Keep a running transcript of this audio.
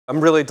I'm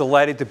really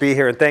delighted to be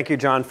here, and thank you,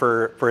 John,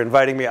 for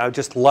inviting me. I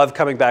just love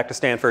coming back to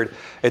Stanford.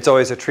 It's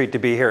always a treat to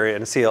be here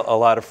and see a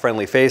lot of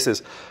friendly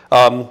faces.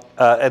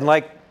 And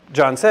like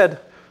John said,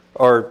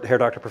 or Herr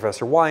Dr.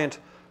 Professor Wyant,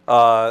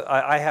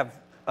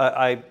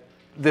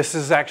 this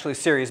is actually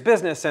serious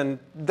business, and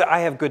I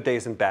have good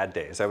days and bad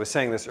days. I was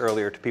saying this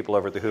earlier to people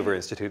over at the Hoover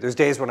Institute. There's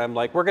days when I'm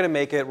like, we're going to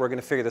make it, we're going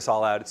to figure this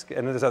all out,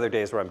 and there's other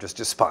days where I'm just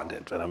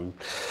despondent, and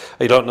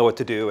I don't know what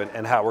to do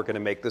and how we're going to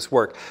make this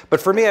work. But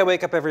for me, I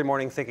wake up every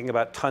morning thinking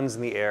about tons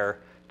in the air,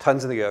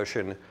 tons in the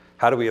ocean.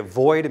 How do we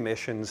avoid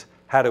emissions?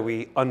 How do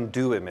we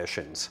undo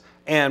emissions?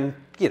 And,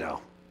 you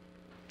know,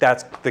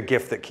 that's the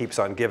gift that keeps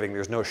on giving.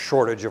 There's no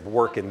shortage of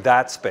work in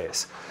that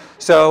space.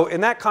 So in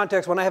that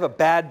context, when I have a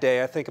bad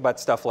day, I think about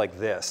stuff like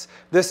this.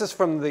 This is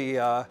from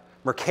the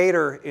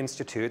Mercator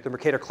Institute, the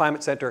Mercator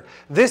Climate Center.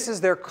 This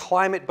is their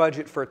climate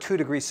budget for a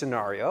 2-degree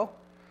scenario.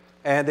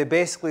 And they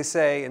basically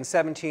say in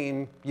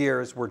 17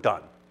 years, we're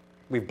done.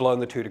 We've blown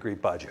the 2-degree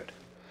budget,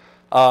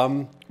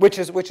 which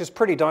is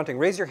pretty daunting.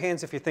 Raise your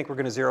hands if you think we're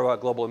going to zero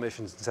out global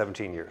emissions in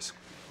 17 years.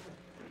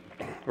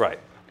 Right.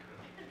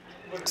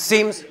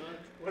 Seems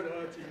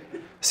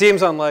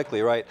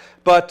unlikely, right?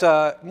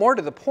 But more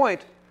to the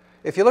point,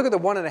 if you look at the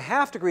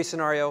 1.5-degree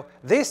scenario,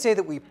 they say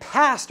that we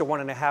passed a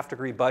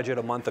 1.5-degree budget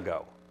a month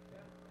ago,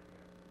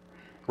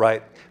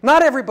 right?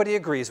 Not everybody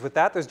agrees with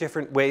that. There's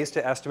different ways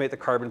to estimate the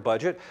carbon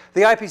budget.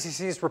 The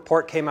IPCC's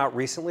report came out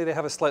recently. They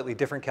have a slightly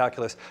different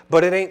calculus,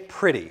 but it ain't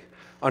pretty.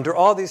 Under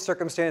all these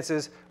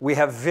circumstances, we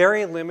have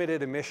very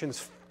limited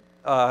emissions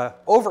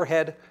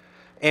overhead,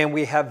 and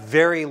we have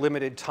very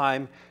limited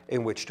time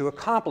in which to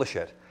accomplish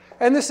it.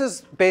 And this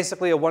is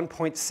basically a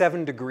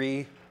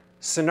 1.7-degree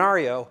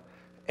scenario.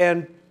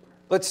 And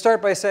let's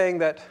start by saying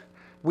that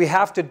we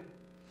have to,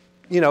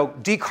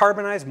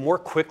 decarbonize more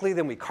quickly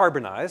than we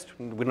carbonized.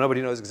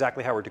 Nobody knows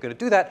exactly how we're going to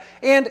do that.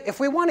 And if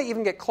we want to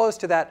even get close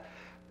to that,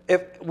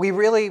 if we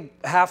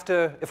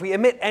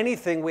emit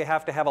anything, we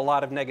have to have a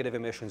lot of negative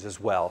emissions as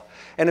well.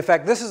 And in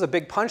fact, this is a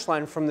big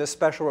punchline from this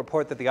special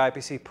report that the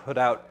IPCC put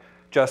out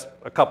just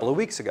a couple of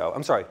weeks ago.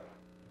 I'm sorry.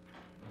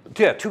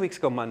 Yeah, 2 weeks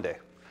ago Monday.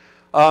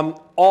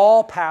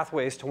 All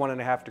pathways to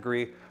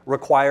 1.5-degree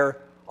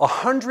require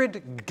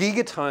 100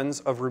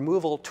 gigatons of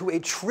removal to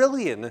 1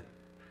 trillion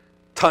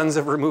tons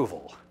of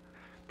removal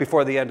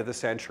before the end of the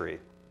century.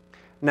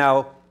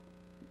 Now,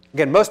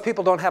 again, most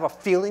people don't have a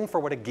feeling for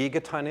what a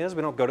gigaton is.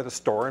 We don't go to the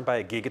store and buy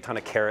a gigaton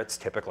of carrots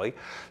typically.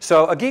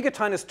 So a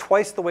gigaton is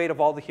twice the weight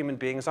of all the human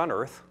beings on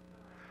Earth.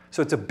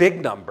 So it's a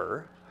big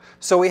number.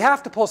 So we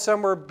have to pull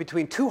somewhere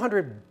between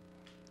 200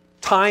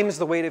 times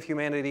the weight of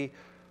humanity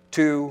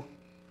to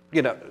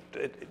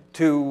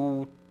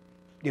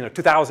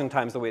 2,000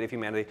 times the weight of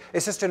humanity.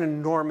 It's just an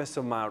enormous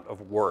amount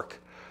of work.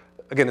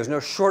 Again, there's no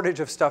shortage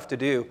of stuff to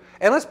do.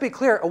 And let's be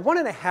clear, a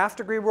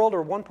 1.5-degree world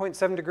or a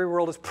 1.7-degree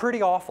world is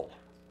pretty awful.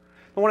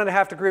 The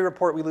 1.5-degree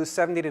report, we lose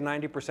 70 to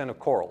 90% of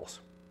corals,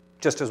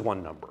 just as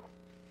one number.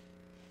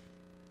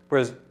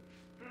 Whereas,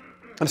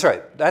 I'm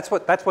sorry, that's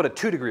what a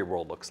 2-degree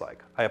world looks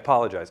like. I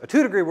apologize. A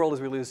 2-degree world is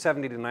we lose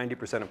 70 to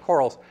 90% of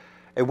corals.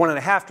 A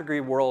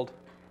 1.5-degree world,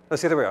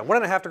 let's see the other way around.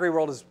 1.5-degree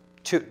world is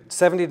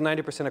 70 to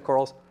 90% of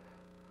corals.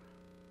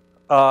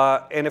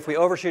 And if we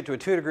overshoot to a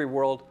 2-degree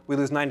world, we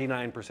lose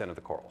 99% of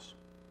the corals.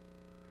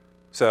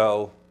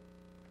 So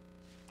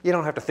you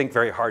don't have to think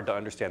very hard to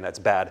understand that's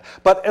bad.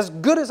 But as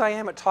good as I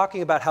am at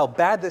talking about how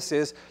bad this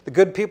is, the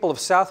good people of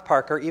South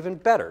Park are even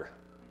better.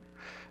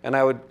 And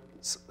I would,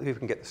 if we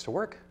can get this to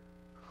work.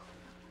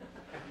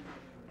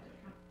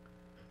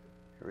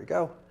 Here we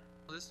go.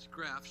 This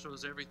graph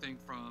shows everything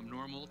from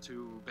normal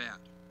to bad.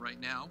 Right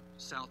now,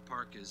 South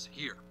Park is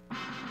here.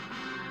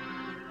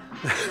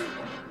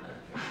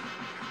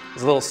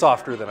 It's a little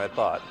softer than I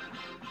thought.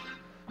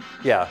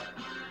 Yeah.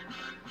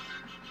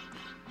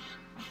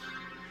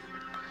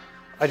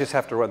 I just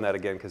have to run that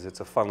again because it's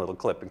a fun little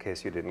clip in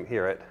case you didn't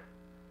hear it.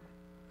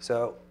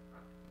 So,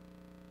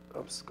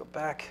 oops, go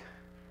back.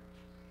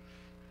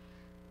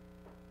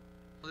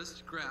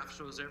 This graph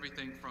shows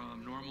everything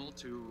from normal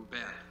to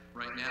bad.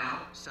 Right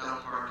now,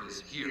 South Park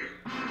is here.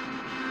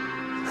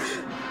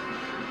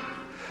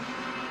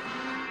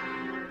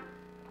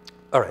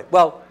 All right,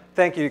 well,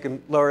 thank you. You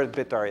can lower it a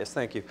bit, Darius.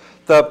 Thank you.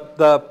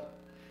 The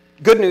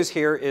good news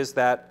here is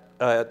that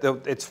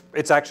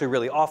it's actually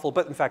really awful,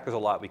 but in fact, there's a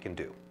lot we can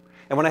do.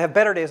 And when I have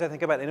better days, I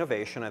think about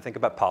innovation, I think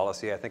about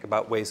policy, I think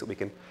about ways that we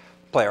can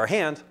play our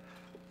hand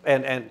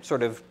and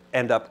sort of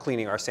end up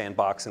cleaning our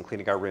sandbox and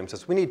cleaning our rooms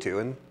as we need to.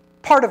 And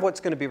part of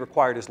what's going to be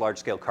required is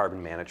large-scale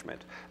carbon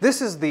management.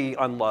 This is the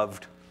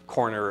unloved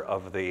corner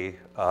of the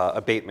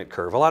abatement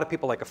curve. A lot of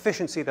people like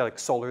efficiency, they like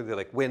solar, they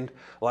like wind.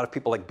 A lot of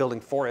people like building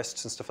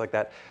forests and stuff like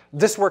that.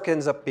 This work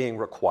ends up being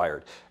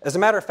required. As a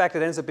matter of fact,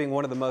 it ends up being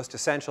one of the most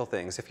essential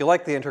things. If you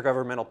like the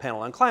Intergovernmental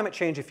Panel on Climate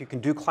Change, if you can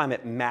do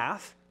climate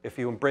math, if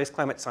you embrace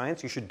climate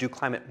science, you should do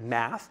climate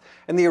math.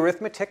 And the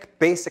arithmetic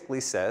basically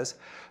says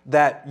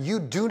that you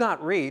do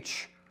not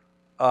reach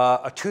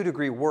a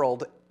 2-degree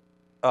world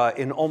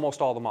in almost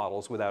all the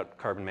models without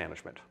carbon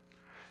management.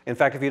 In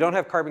fact, if you don't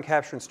have carbon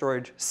capture and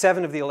storage,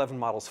 7 of the 11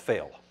 models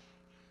fail.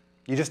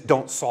 You just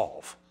don't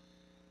solve.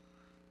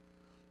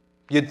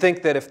 You'd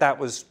think that if that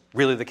was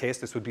really the case,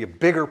 this would be a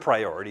bigger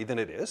priority than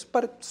it is,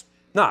 but it's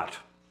not.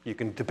 You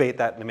can debate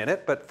that in a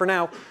minute, but for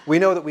now, we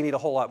know that we need a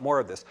whole lot more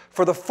of this.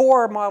 For the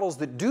 4 models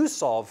that do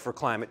solve for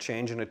climate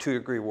change in a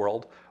 2-degree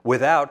world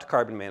without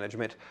carbon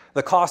management,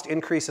 the cost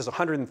increase is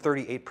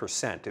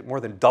 138%. It more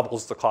than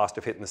doubles the cost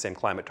of hitting the same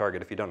climate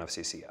target if you don't have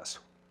CCS.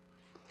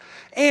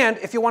 And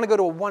if you want to go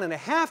to a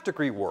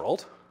 1.5-degree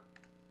world,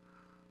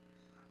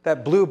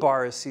 that blue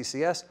bar is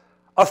CCS,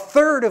 a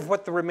third of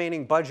what the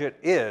remaining budget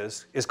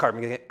is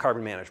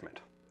carbon management.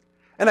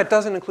 And that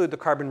doesn't include the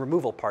carbon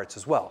removal parts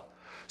as well.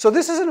 So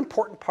this is an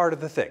important part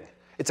of the thing.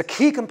 It's a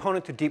key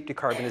component to deep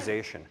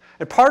decarbonization.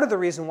 And part of the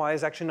reason why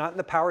is actually not in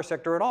the power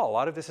sector at all. A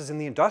lot of this is in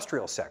the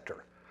industrial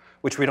sector,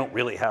 which we don't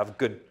really have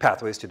good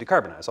pathways to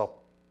decarbonize. I'll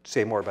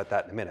say more about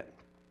that in a minute.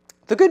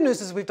 The good news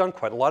is we've done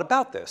quite a lot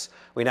about this.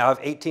 We now have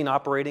 18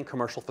 operating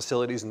commercial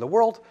facilities in the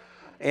world,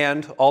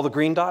 and all the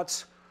green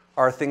dots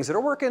are things that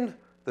are working.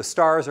 The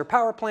stars are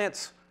power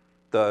plants.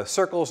 The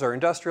circles are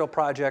industrial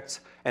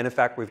projects, and in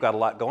fact, we've got a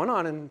lot going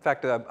on. And in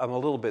fact, I'm a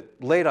little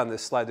bit late on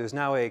this slide. There's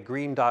now a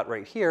green dot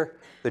right here,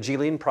 the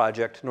Jilin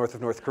project north of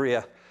North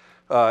Korea,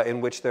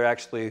 in which they're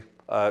actually,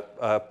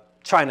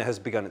 China has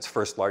begun its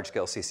first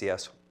large-scale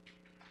CCS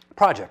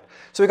project.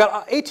 So we've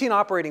got 18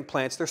 operating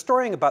plants. They're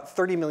storing about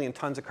 30 million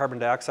tons of carbon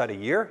dioxide a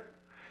year.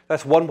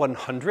 That's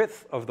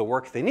 1/100th of the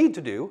work they need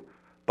to do,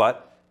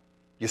 but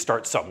you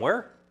start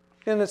somewhere,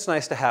 and it's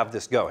nice to have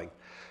this going.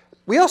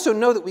 We also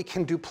know that we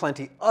can do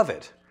plenty of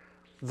it.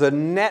 The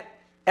net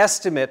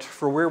estimate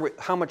for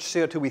how much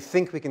CO2 we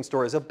think we can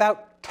store is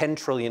about 10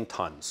 trillion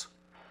tons,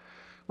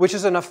 which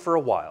is enough for a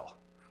while.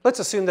 Let's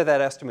assume that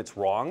that estimate's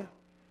wrong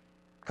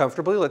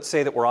comfortably. Let's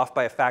say that we're off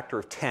by a factor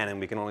of 10 and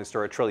we can only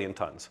store 1 trillion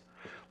tons.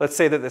 Let's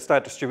say that it's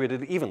not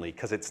distributed evenly,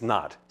 because it's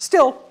not.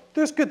 Still,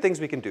 there's good things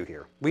we can do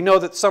here. We know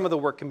that some of the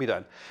work can be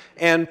done.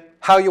 And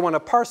how you want to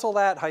parcel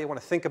that, how you want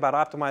to think about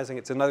optimizing,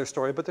 it's another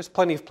story, but there's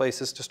plenty of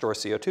places to store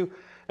CO2,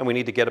 and we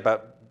need to get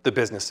about the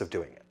business of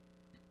doing it.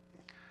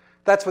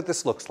 That's what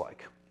this looks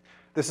like.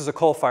 This is a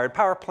coal-fired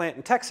power plant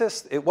in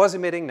Texas. It was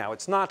emitting, now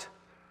it's not.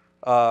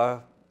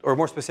 Or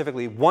more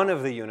specifically, one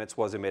of the units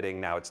was emitting,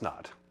 now it's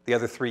not. The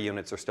other 3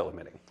 units are still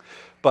emitting.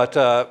 But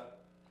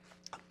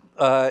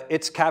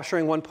it's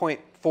capturing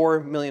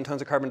 1.4 million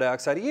tons of carbon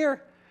dioxide a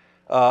year.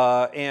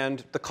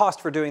 And the cost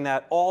for doing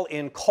that, all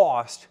in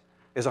cost,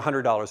 is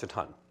 $100 a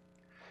ton.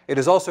 It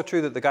is also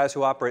true that the guys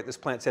who operate this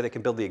plant say they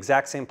can build the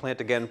exact same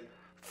plant again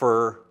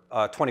for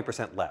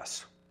 20%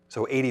 less,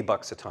 so 80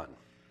 bucks a ton.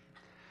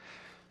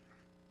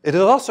 It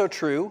is also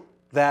true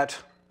that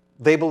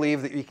they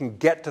believe that you can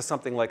get to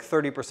something like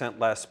 30%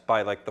 less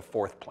by like the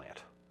 4th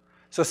plant.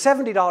 So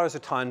 $70 a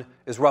ton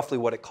is roughly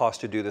what it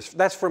costs to do this.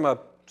 That's from a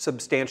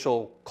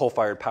substantial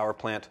coal-fired power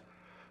plant.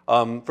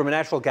 From a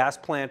natural gas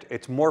plant,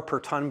 it's more per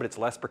ton, but it's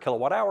less per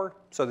kilowatt hour,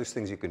 so there's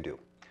things you can do.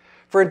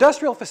 For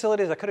industrial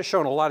facilities, I could have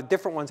shown a lot of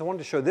different ones. I wanted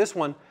to show this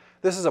one.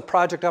 This is a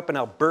project up in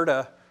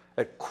Alberta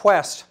at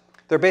Quest.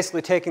 They're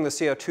basically taking the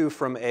CO2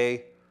 from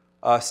a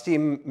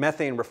steam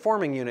methane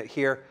reforming unit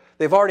here.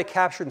 They've already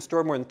captured and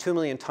stored more than 2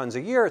 million tons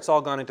a year. It's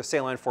all gone into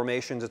saline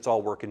formations. It's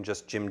all working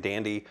just Jim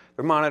Dandy.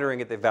 They're monitoring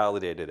it. They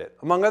validated it.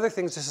 Among other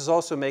things, this is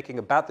also making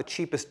about the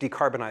cheapest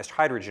decarbonized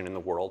hydrogen in the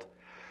world.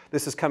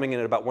 This is coming in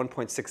at about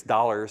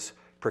 $1.6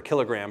 per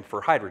kilogram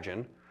for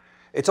hydrogen.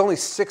 It's only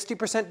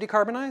 60%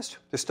 decarbonized.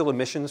 There's still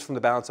emissions from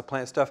the balance of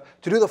plant stuff.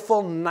 To do the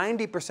full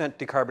 90%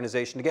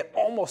 decarbonization, to get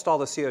almost all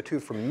the CO2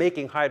 from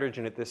making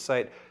hydrogen at this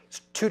site,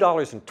 it's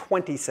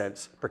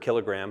 $2.20 per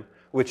kilogram,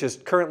 which is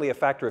currently a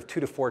factor of 2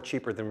 to 4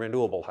 cheaper than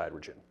renewable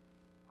hydrogen.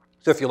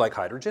 So if you like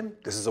hydrogen,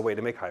 this is a way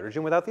to make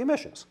hydrogen without the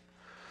emissions.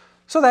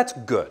 So that's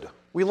good.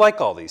 We like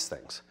all these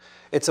things.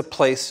 It's a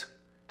place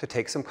to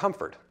take some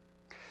comfort.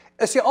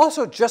 So you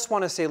also just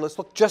want to say, let's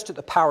look just at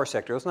the power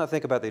sector. Let's not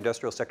think about the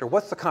industrial sector.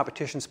 What's the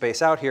competition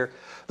space out here?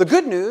 The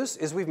good news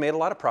is we've made a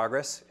lot of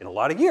progress in a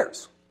lot of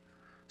years.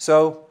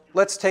 So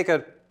let's take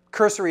a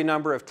cursory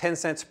number of 10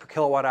 cents per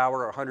kilowatt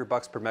hour or 100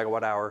 bucks per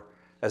megawatt hour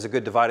as a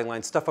good dividing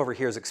line. Stuff over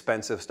here is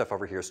expensive. Stuff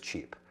over here is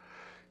cheap.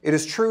 It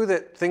is true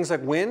that things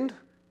like wind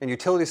and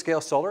utility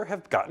scale solar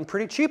have gotten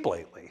pretty cheap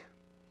lately.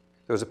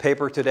 There was a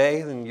paper today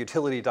in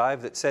Utility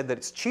Dive that said that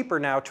it's cheaper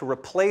now to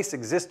replace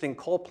existing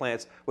coal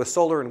plants with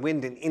solar and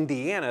wind in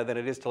Indiana than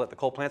it is to let the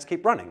coal plants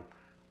keep running.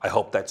 I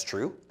hope that's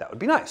true. That would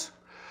be nice.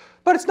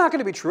 But it's not going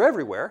to be true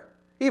everywhere.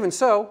 Even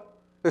so,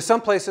 there's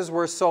some places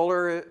where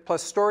solar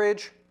plus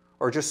storage,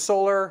 or just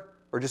solar,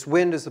 or just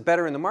wind is the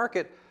better in the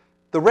market.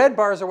 The red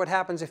bars are what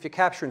happens if you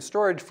capture and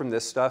storage from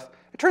this stuff.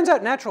 It turns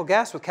out natural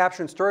gas with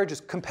capture and storage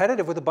is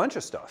competitive with a bunch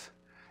of stuff.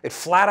 It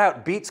flat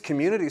out beats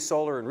community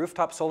solar and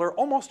rooftop solar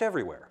almost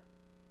everywhere.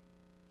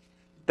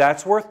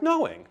 That's worth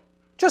knowing,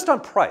 just on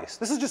price.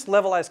 This is just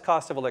levelized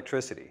cost of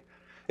electricity.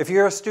 If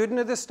you're a student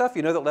of this stuff,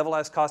 you know that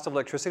levelized cost of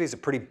electricity is a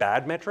pretty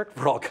bad metric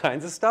for all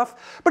kinds of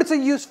stuff, but it's a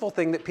useful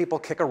thing that people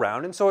kick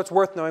around, and so it's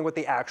worth knowing what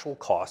the actual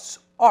costs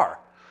are.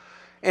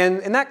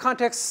 And in that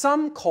context,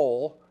 some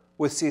coal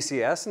with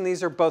CCS, and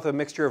these are both a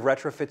mixture of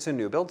retrofits and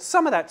new builds,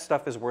 some of that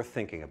stuff is worth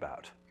thinking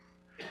about.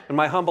 In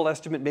my humble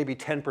estimate, maybe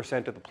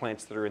 10% of the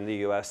plants that are in the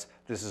US,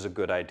 this is a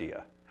good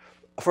idea.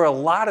 For a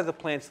lot of the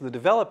plants in the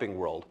developing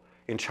world,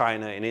 in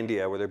China and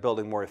India, where they're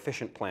building more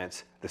efficient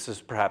plants, this is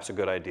perhaps a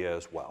good idea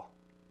as well.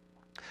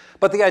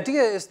 But the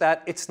idea is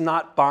that it's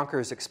not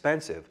bonkers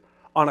expensive.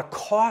 On a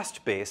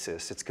cost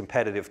basis, it's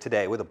competitive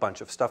today with a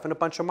bunch of stuff in a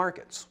bunch of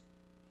markets.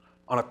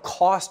 On a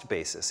cost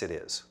basis, it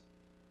is.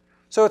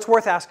 So it's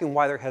worth asking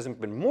why there hasn't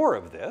been more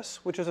of this,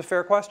 which is a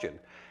fair question.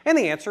 And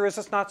the answer is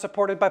it's not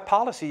supported by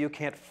policy. You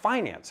can't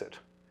finance it.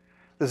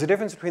 There's a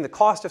difference between the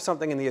cost of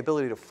something and the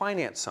ability to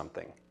finance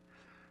something.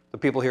 The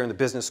people here in the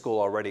business school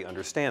already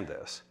understand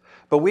this.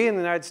 But we in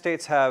the United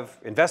States have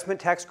investment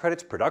tax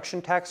credits,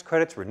 production tax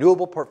credits,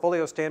 renewable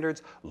portfolio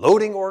standards,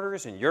 loading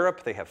orders. In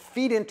Europe, they have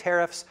feed-in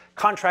tariffs,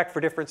 contract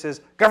for differences,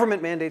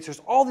 government mandates.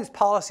 There's all these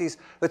policies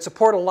that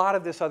support a lot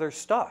of this other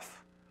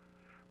stuff.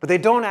 But they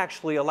don't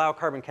actually allow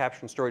carbon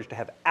capture and storage to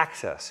have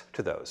access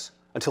to those.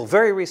 Until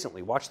very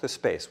recently, watch this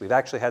space. We've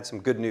actually had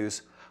some good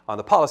news on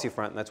the policy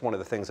front, and that's one of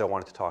the things I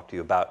wanted to talk to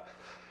you about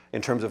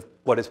in terms of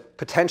what is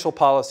potential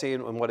policy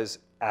and what is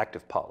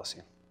active policy.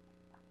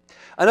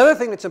 Another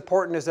thing that's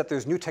important is that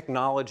there's new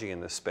technology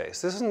in this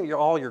space. This isn't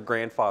all your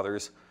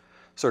grandfather's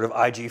sort of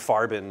IG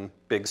Farben,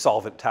 big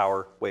solvent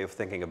tower way of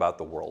thinking about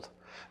the world.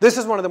 This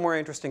is one of the more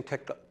interesting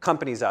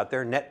companies out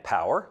there, Net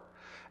Power.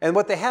 And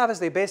what they have is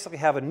they basically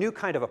have a new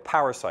kind of a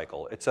power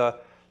cycle. It's a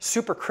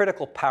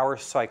supercritical power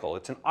cycle.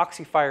 It's an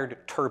oxy-fired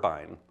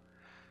turbine.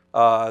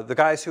 The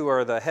guys who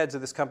are the heads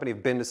of this company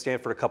have been to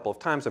Stanford a couple of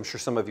times. I'm sure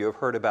some of you have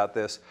heard about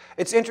this.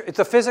 It's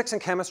the physics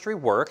and chemistry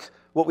work.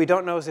 What we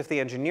don't know is if the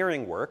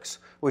engineering works,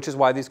 which is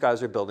why these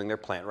guys are building their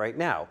plant right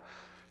now.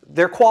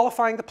 They're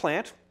qualifying the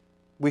plant.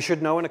 We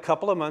should know in a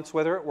couple of months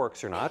whether it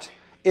works or not.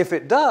 If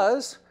it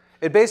does,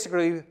 it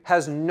basically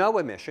has no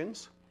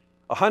emissions,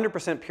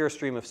 100% pure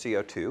stream of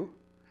CO2,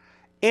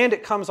 and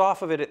it comes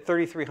off of it at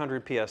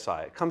 3,300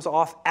 psi. It comes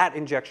off at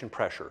injection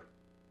pressure,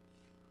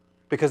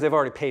 because they've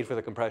already paid for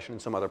the compression in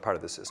some other part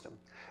of the system.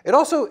 It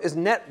also is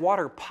net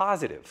water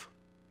positive.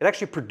 It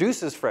actually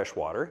produces fresh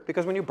water,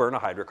 because when you burn a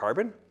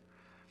hydrocarbon,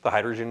 the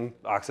hydrogen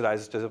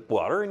oxidizes to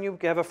water, and you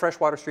have a fresh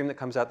water stream that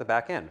comes out the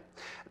back end.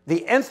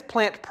 The nth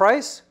plant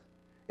price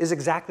is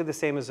exactly the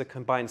same as a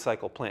combined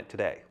cycle plant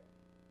today.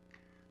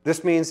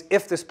 This means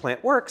if this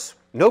plant works,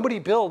 nobody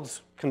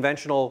builds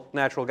conventional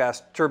natural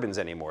gas turbines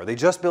anymore. They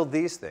just build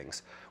these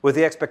things with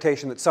the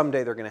expectation that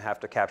someday they're going to have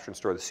to capture and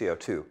store the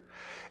CO2.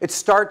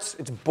 It's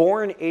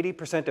born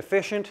 80%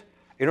 efficient.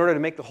 In order to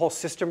make the whole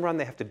system run,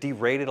 they have to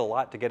derate it a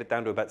lot to get it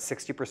down to about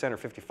 60% or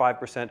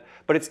 55%.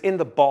 But it's in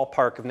the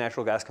ballpark of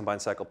natural gas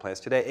combined cycle plants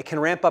today. It can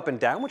ramp up and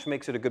down, which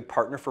makes it a good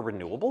partner for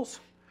renewables.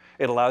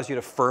 It allows you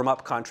to firm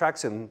up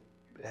contracts and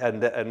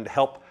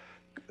help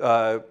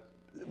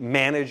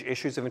manage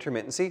issues of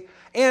intermittency.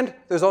 And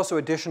there's also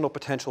additional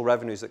potential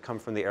revenues that come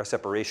from the air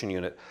separation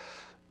unit.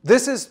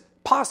 This is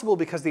possible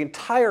because the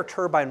entire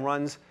turbine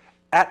runs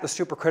at the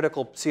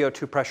supercritical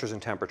CO2 pressures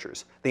and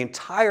temperatures. The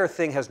entire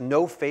thing has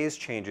no phase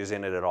changes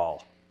in it at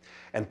all.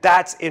 And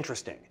that's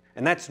interesting.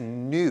 And that's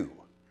new.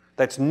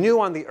 That's new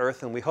on the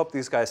Earth, and we hope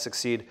these guys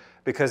succeed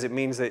because it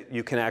means that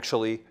you can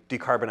actually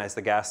decarbonize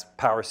the gas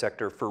power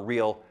sector for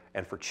real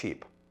and for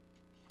cheap.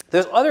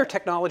 There's other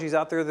technologies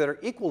out there that are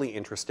equally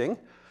interesting.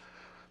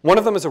 One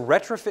of them is a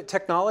retrofit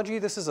technology.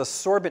 This is a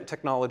sorbent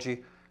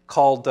technology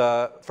called,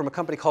 from a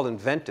company called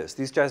Inventus.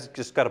 These guys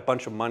just got a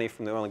bunch of money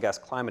from the Oil and Gas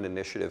Climate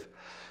Initiative.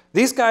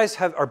 These guys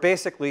are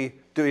basically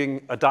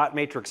doing a dot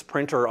matrix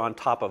printer on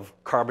top of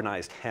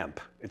carbonized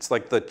hemp. It's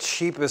like the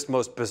cheapest,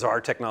 most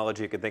bizarre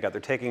technology you could think of. They're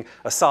taking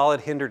a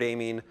solid hindered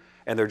amine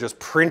and they're just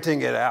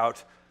printing it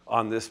out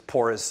on this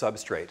porous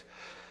substrate.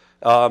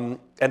 And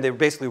they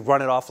basically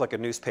run it off like a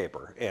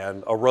newspaper,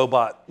 and a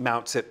robot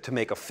mounts it to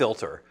make a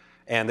filter.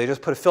 And they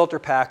just put a filter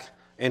pack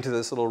into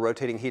this little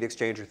rotating heat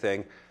exchanger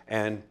thing,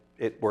 and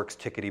it works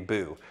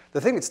tickety-boo.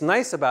 The thing that's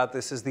nice about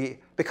this is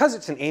because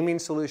it's an amine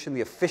solution, the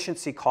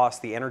efficiency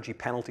cost, the energy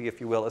penalty, if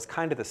you will, is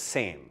kind of the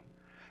same.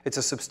 It's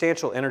a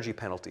substantial energy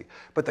penalty.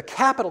 But the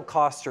capital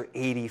costs are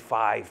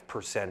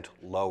 85%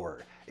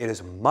 lower. It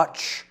is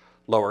much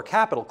lower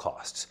capital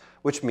costs,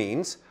 which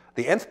means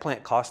the nth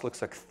plant cost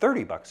looks like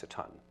 30 bucks a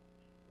ton.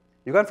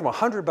 You've gone from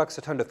 100 bucks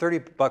a ton to 30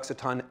 bucks a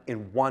ton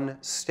in one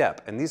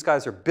step. And these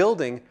guys are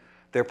building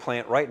their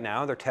plant right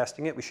now. They're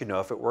testing it. We should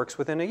know if it works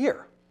within a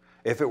year.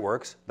 If it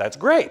works, that's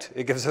great.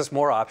 It gives us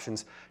more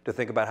options to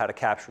think about how to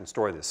capture and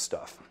store this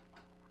stuff.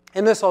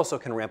 And this also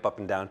can ramp up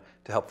and down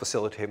to help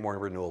facilitate more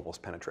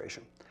renewables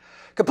penetration.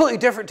 Completely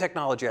different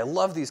technology. I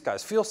love these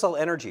guys. Fuel cell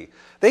energy.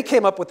 They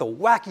came up with a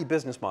wacky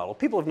business model.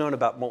 People have known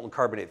about molten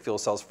carbonate fuel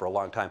cells for a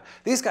long time.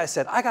 These guys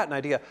said, I got an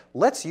idea.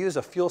 Let's use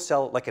a fuel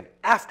cell like an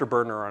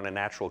afterburner on a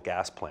natural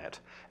gas plant.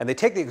 And they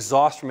take the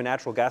exhaust from a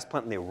natural gas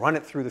plant and they run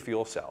it through the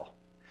fuel cell.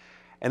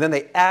 And then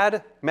they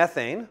add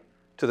methane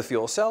to the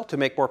fuel cell to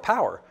make more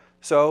power.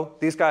 So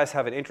these guys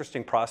have an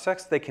interesting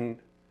process. They can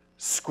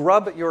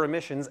scrub your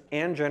emissions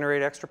and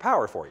generate extra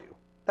power for you.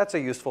 That's a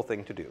useful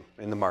thing to do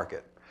in the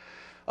market.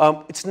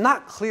 It's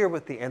not clear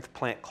what the nth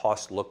plant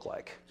costs look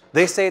like.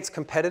 They say it's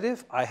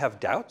competitive. I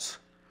have doubts.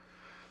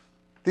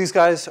 These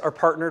guys are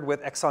partnered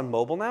with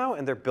ExxonMobil now,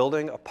 and they're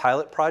building a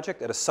pilot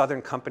project at a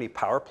Southern Company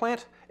power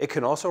plant. It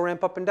can also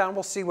ramp up and down.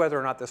 We'll see whether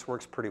or not this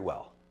works pretty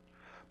well.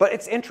 But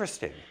it's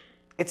interesting.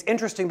 It's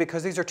interesting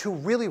because these are two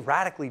really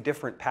radically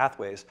different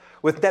pathways.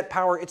 With net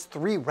power, it's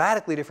three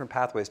radically different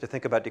pathways to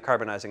think about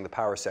decarbonizing the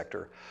power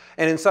sector.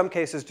 And in some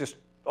cases, just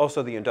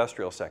also the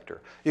industrial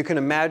sector. You can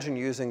imagine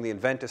using the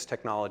Inventus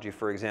technology,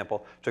 for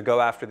example, to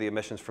go after the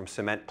emissions from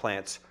cement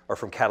plants or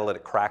from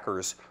catalytic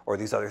crackers or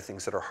these other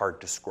things that are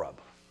hard to scrub.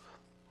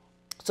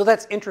 So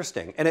that's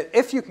interesting. And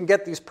if you can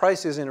get these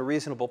prices in a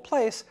reasonable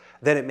place,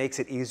 then it makes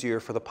it easier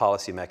for the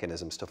policy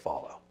mechanisms to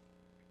follow.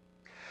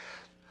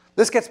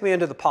 This gets me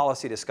into the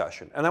policy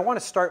discussion. And I want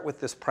to start with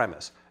this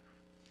premise.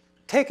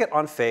 Take it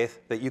on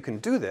faith that you can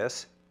do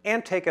this,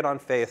 and take it on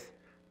faith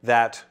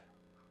that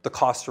the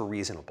costs are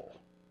reasonable.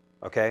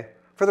 Okay?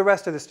 For the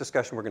rest of this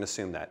discussion, we're going to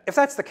assume that. If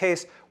that's the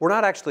case, we're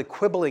not actually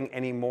quibbling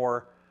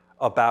anymore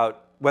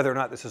about whether or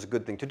not this is a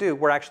good thing to do.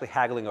 We're actually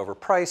haggling over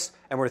price,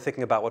 and we're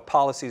thinking about what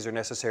policies are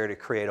necessary to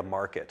create a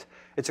market.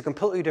 It's a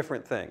completely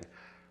different thing.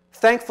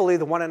 Thankfully,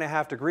 the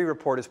 1.5 degree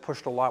report has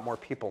pushed a lot more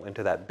people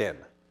into that bin.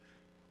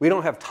 We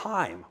don't have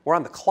time. We're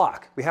on the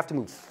clock. We have to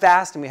move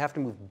fast, and we have to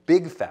move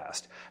big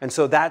fast. And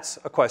so that's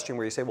a question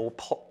where you say, well,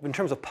 in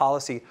terms of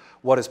policy,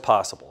 what is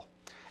possible?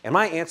 And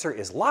my answer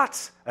is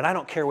lots, and I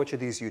don't care which of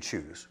these you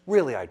choose.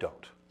 Really, I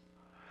don't.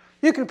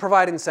 You can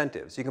provide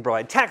incentives. You can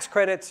provide tax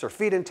credits or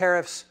feed-in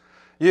tariffs.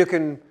 You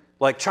can,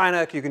 like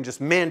China, you can just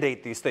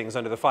mandate these things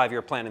under the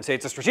 5-year plan and say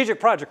it's a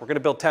strategic project, we're going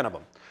to build 10 of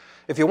them.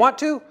 If you want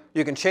to,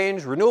 you can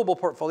change renewable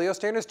portfolio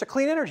standards to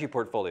clean energy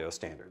portfolio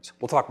standards.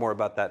 We'll talk more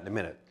about that in a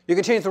minute. You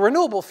can change the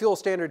renewable fuel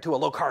standard to a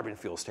low carbon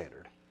fuel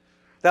standard.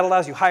 That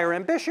allows you higher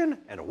ambition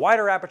and a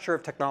wider aperture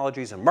of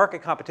technologies and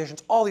market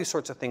competitions. All these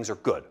sorts of things are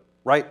good,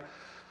 right?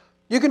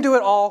 You can do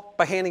it all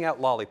by handing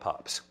out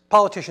lollipops.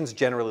 Politicians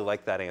generally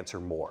like that answer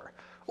more.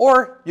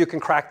 Or you can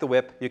crack the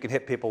whip, you can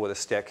hit people with a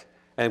stick,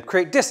 and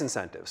create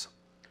disincentives.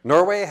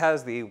 Norway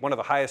has one of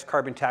the highest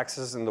carbon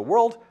taxes in the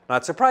world.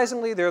 Not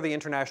surprisingly, they're the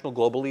international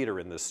global leader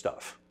in this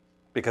stuff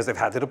because they've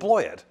had to deploy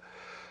it.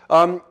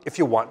 If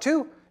you want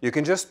to, you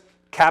can just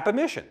cap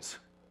emissions.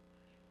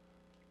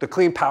 The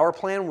Clean Power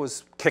Plan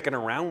was kicking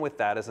around with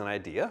that as an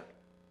idea.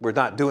 We're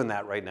not doing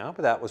that right now,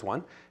 but that was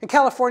one. In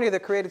California, they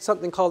created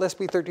something called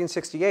SB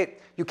 1368.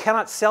 You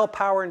cannot sell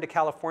power into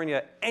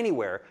California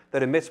anywhere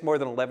that emits more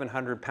than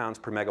 1,100 pounds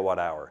per megawatt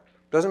hour.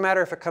 Doesn't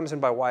matter if it comes in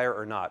by wire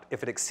or not.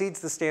 If it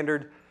exceeds the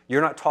standard, you're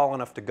not tall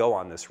enough to go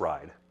on this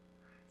ride.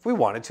 If we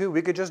wanted to,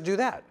 we could just do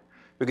that.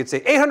 We could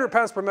say 800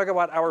 pounds per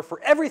megawatt hour for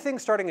everything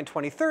starting in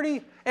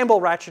 2030, and we'll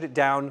ratchet it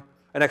down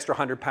an extra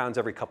 100 pounds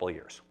every couple of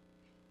years.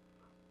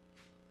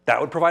 That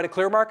would provide a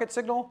clear market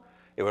signal.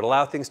 It would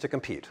allow things to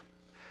compete.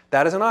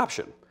 That is an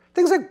option.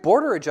 Things like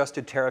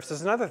border-adjusted tariffs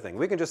is another thing.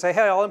 We can just say,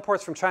 hey, all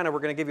imports from China, we're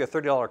going to give you a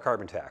 $30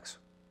 carbon tax.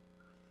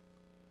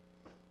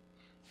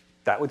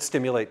 That would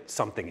stimulate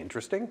something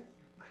interesting.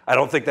 I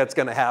don't think that's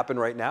going to happen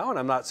right now, and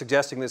I'm not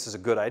suggesting this is a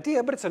good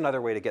idea, but it's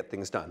another way to get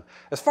things done.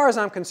 As far as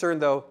I'm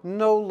concerned, though,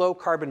 no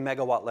low-carbon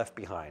megawatt left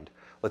behind.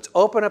 Let's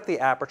open up the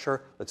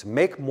aperture. Let's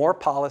make more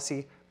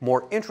policy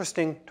more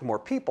interesting to more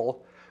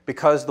people,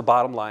 because the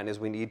bottom line is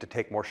we need to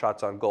take more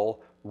shots on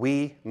goal.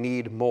 We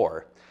need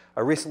more.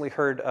 I recently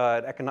heard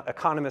an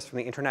economist from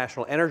the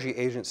International Energy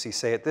Agency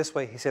say it this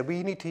way. He said,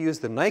 we need to use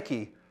the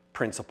Nike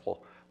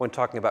principle when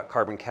talking about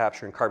carbon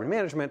capture and carbon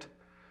management.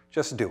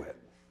 Just do it.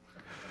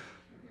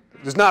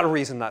 There's not a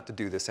reason not to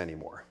do this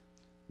anymore.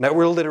 Now,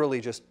 we're literally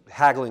just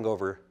haggling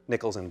over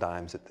nickels and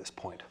dimes at this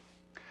point.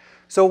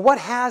 So what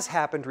has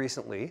happened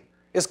recently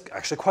is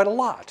actually quite a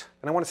lot.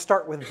 And I want to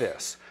start with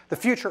this. The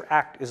Future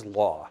Act is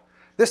law.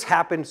 This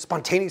happened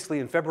spontaneously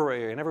in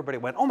February, and everybody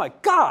went, oh my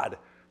God,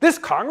 this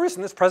Congress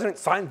and this president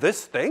signed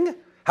this thing?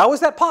 How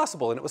is that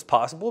possible? And it was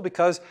possible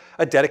because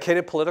a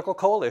dedicated political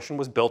coalition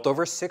was built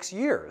over 6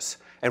 years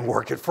and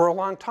worked it for a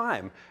long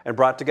time and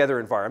brought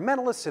together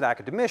environmentalists and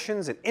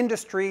academicians and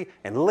industry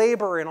and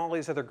labor and all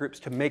these other groups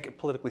to make it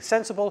politically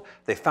sensible.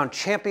 They found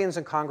champions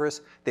in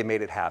Congress. They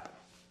made it happen,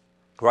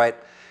 right?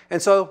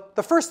 And so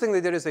the first thing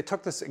they did is they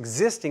took this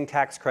existing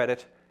tax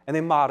credit and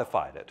they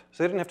modified it.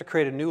 So they didn't have to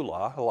create a new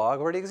law. The law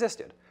already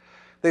existed.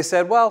 They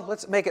said, well,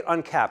 let's make it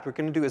uncapped. We're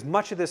going to do as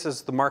much of this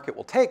as the market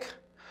will take.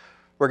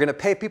 We're going to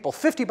pay people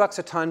 $50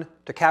 a ton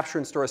to capture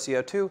and store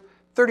CO2,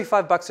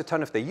 $35 a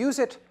ton if they use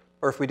it,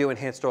 or if we do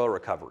enhanced oil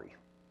recovery.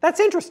 That's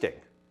interesting,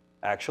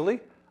 actually.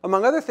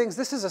 Among other things,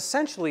 this is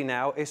essentially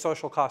now a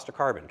social cost of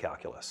carbon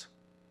calculus.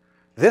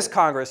 This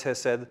Congress has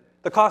said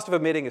the cost of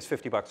emitting is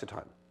 $50 a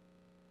ton.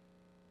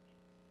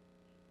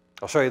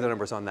 I'll show you the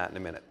numbers on that in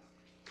a minute.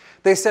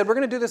 They said we're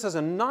going to do this as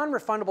a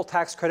non-refundable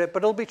tax credit,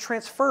 but it'll be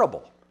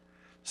transferable.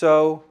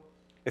 So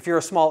if you're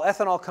a small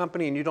ethanol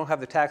company and you don't have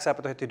the tax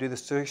appetite to do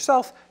this to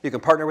yourself, you can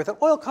partner with an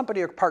oil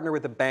company or partner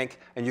with a bank,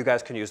 and you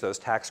guys can use those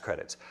tax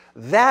credits.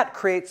 That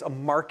creates a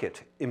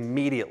market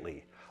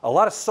immediately. A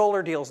lot of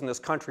solar deals in this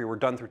country were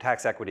done through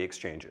tax equity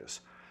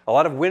exchanges. A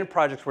lot of wind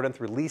projects were done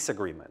through lease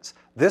agreements.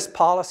 This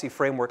policy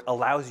framework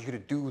allows you to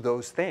do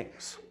those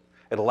things.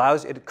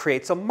 It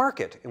creates a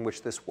market in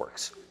which this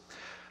works.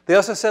 They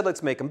also said,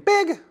 let's make them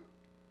big.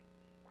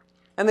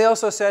 And they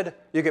also said,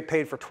 you get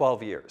paid for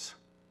 12 years.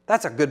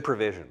 That's a good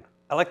provision.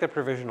 I like that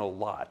provision a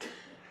lot.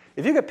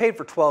 If you get paid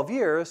for 12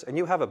 years and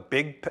you have a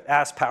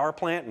big-ass power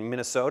plant in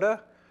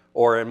Minnesota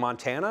or in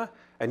Montana,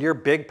 and your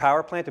big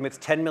power plant emits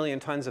 10 million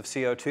tons of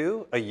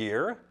CO2 a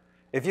year,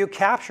 if you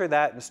capture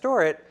that and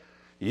store it,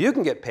 you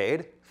can get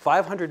paid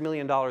 $500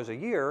 million a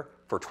year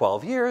for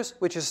 12 years,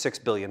 which is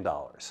 $6 billion.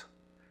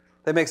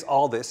 That makes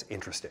all this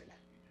interesting.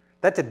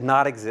 That did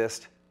not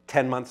exist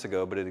 10 months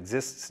ago, but it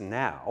exists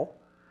now.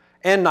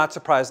 And not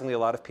surprisingly, a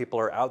lot of people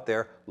are out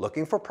there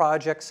looking for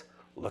projects,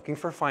 looking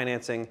for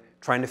financing,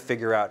 trying to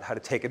figure out how to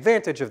take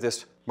advantage of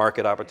this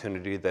market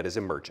opportunity that is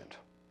emergent.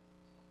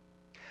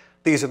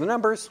 These are the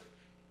numbers.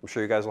 I'm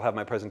sure you guys will have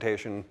my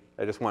presentation.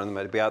 I just wanted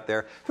them to be out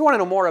there. If you want to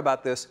know more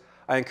about this,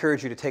 I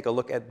encourage you to take a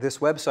look at this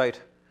website,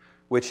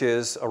 which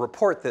is a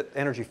report that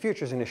Energy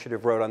Futures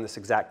Initiative wrote on this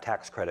exact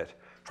tax credit,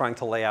 trying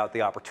to lay out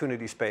the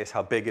opportunity space,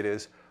 how big it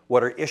is,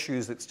 what are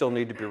issues that still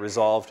need to be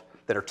resolved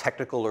that are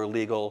technical or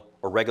legal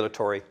or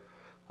regulatory.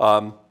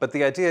 But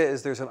the idea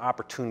is there's an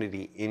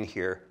opportunity in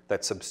here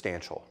that's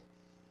substantial.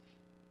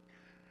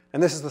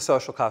 And this is the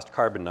social cost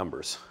carbon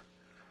numbers.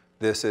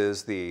 This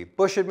is the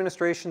Bush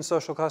administration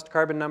social cost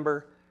carbon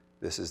number.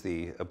 This is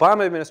the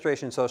Obama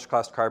administration social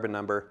cost carbon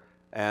number.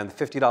 And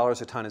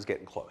 $50 a ton is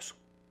getting close.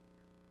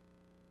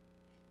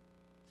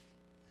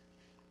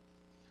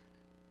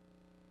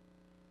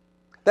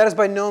 That is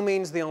by no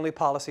means the only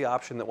policy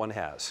option that one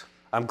has.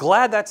 I'm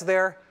glad that's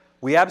there.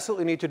 We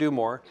absolutely need to do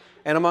more.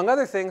 And among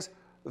other things,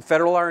 the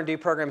federal R&D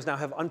programs now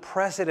have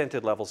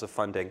unprecedented levels of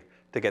funding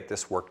to get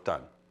this work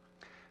done.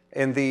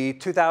 In the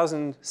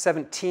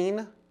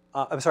 2018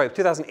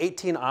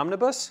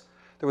 omnibus,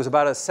 there was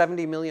about a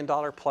 $70 million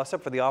plus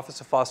up for the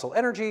Office of Fossil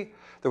Energy.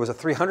 There was a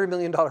 $300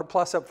 million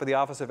plus up for the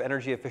Office of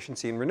Energy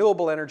Efficiency and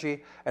Renewable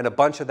Energy, and a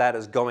bunch of that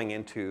is going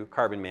into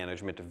carbon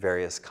management of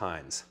various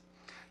kinds.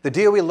 The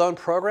DOE Loan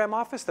Program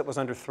Office that was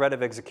under threat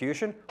of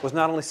execution was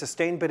not only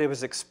sustained, but it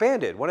was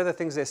expanded. One of the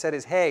things they said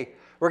is, hey,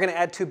 we're going to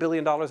add $2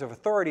 billion of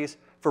authorities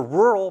for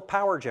rural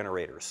power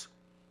generators,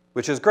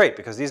 which is great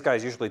because these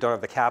guys usually don't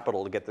have the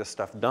capital to get this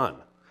stuff done.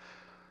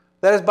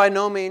 That is by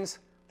no means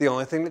the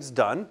only thing that's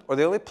done or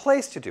the only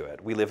place to do it.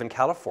 We live in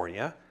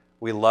California.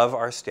 We love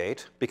our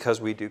state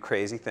because we do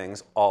crazy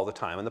things all the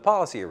time in the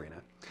policy arena.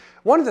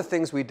 One of the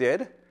things we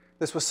did,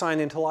 this was signed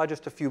into law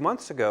just a few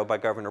months ago by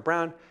Governor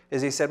Brown,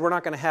 is he said, we're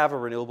not going to have a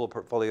renewable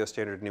portfolio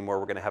standard anymore.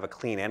 We're going to have a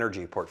clean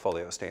energy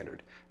portfolio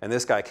standard. And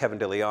this guy, Kevin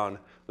DeLeon,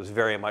 was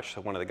very much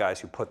one of the guys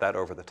who put that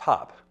over the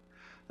top,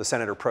 the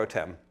Senator Pro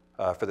Tem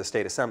for the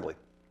State Assembly.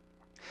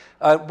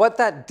 What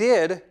that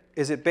did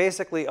is it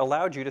basically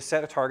allowed you to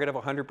set a target of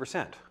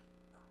 100%.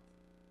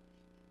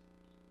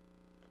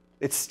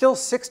 It's still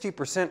 60%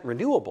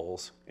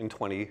 renewables in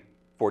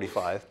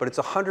 2045, but it's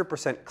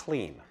 100%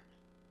 clean.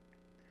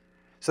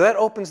 So that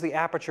opens the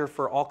aperture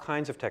for all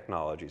kinds of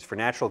technologies, for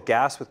natural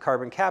gas with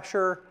carbon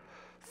capture,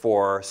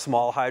 for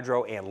small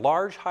hydro and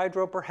large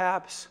hydro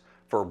perhaps,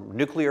 for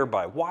nuclear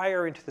by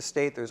wire into the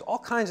state. There's all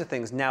kinds of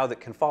things now that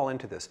can fall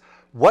into this.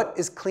 What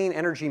does clean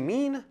energy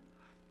mean?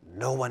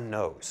 No one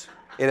knows.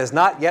 It has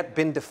not yet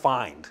been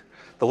defined.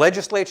 The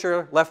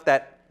legislature left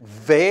that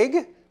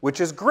vague, which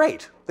is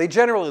great. They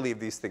generally leave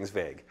these things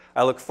vague.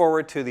 I look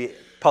forward to the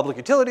Public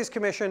Utilities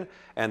Commission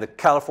and the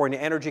California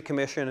Energy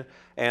Commission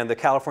and the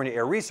California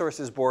Air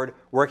Resources Board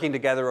working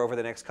together over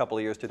the next couple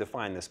of years to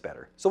define this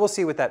better. So we'll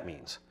see what that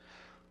means.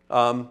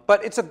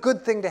 But it's a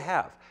good thing to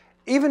have.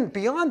 Even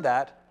beyond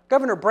that,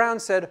 Governor Brown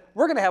said,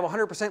 we're going to have a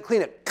 100%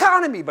 clean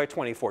economy by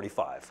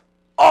 2045.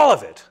 All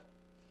of it.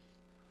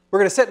 We're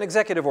going to set an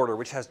executive order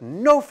which has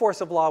no force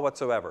of law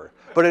whatsoever.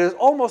 But it is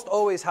almost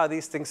always how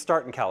these things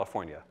start in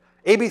California.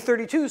 AB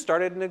 32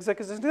 started an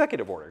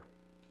executive order,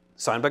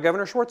 signed by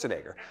Governor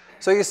Schwarzenegger.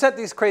 So you set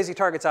these crazy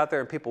targets out there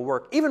and people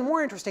work. Even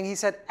more interesting, he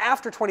said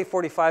after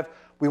 2045,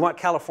 we want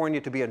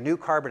California to be a new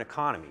carbon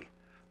economy.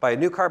 By a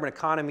new carbon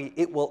economy,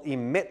 it will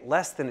emit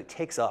less than it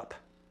takes up.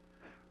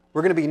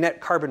 We're going to be net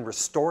carbon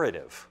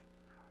restorative.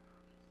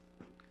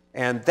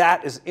 And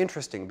that is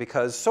interesting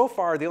because so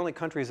far the only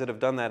countries that have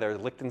done that are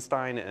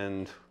Liechtenstein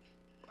and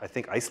I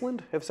think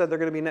Iceland have said they're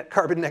going to be net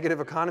carbon negative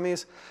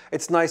economies.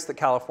 It's nice that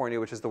California,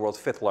 which is the world's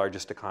 5th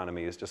largest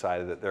economy, has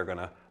decided that they're going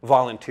to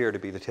volunteer to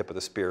be the tip of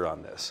the spear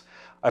on this.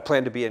 I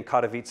plan to be in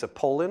Katowice,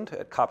 Poland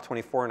at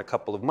COP24 in a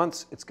couple of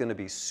months. It's going to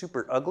be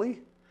super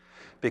ugly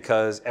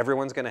because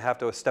everyone's going to have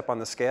to step on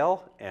the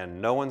scale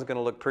and no one's going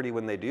to look pretty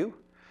when they do.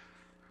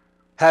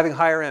 Having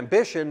higher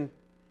ambition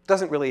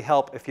doesn't really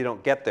help if you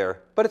don't get there,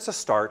 but it's a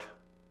start.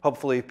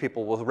 Hopefully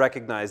people will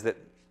recognize that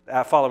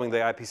following the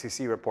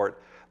IPCC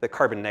report, that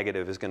carbon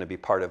negative is going to be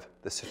part of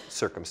the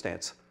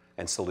circumstance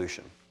and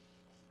solution.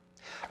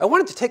 I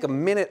wanted to take a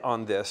minute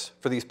on this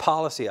for these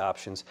policy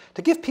options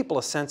to give people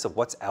a sense of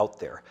what's out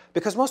there,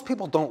 because most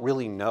people don't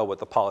really know what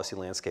the policy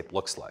landscape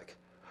looks like.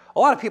 A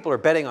lot of people are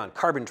betting on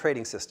carbon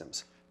trading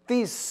systems.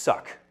 These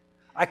suck.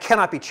 I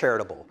cannot be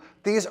charitable.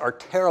 These are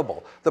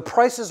terrible. The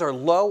prices are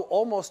low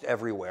almost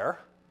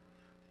everywhere.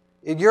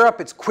 In Europe,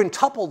 it's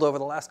quintupled over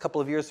the last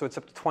couple of years, so it's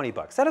up to 20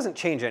 bucks. That doesn't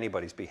change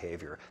anybody's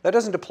behavior. That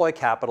doesn't deploy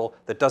capital.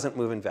 That doesn't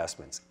move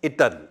investments. It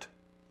doesn't.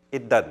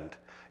 It doesn't.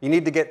 You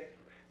need to get,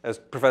 as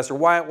Professor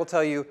Wyatt will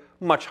tell you,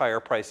 much higher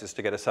prices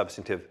to get a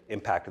substantive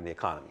impact on the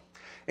economy.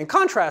 In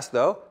contrast,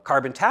 though,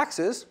 carbon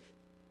taxes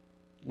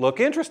look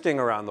interesting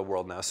around the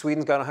world now.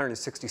 Sweden's got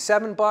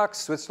 167 bucks.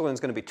 Switzerland's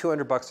going to be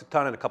 200 bucks a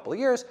ton in a couple of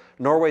years.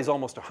 Norway's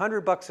almost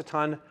 100 bucks a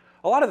ton.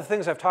 A lot of the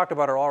things I've talked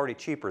about are already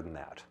cheaper than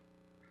that.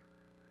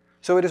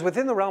 So it is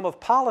within the realm of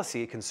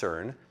policy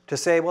concern to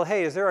say, well,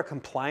 hey, is there a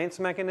compliance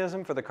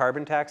mechanism for the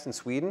carbon tax in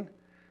Sweden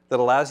that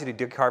allows you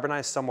to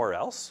decarbonize somewhere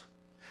else?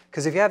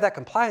 Because if you have that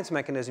compliance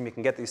mechanism, you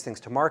can get these things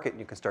to market and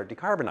you can start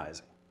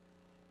decarbonizing.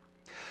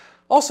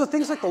 Also,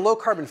 things like the low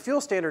carbon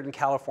fuel standard in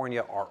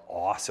California are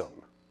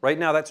awesome. Right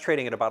now, that's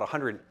trading at about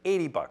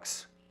 180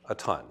 bucks a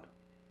ton.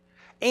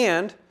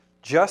 And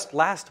just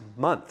last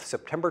month,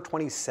 September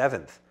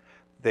 27th,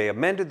 they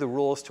amended the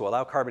rules to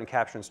allow carbon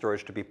capture and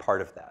storage to be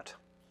part of that.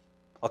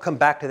 I'll come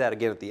back to that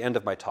again at the end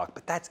of my talk,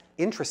 but that's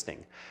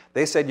interesting.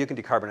 They said you can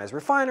decarbonize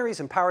refineries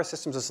and power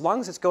systems as long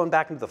as it's going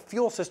back into the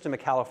fuel system of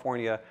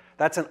California.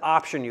 That's an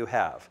option you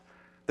have.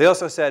 They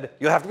also said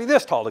you'll have to be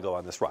this tall to go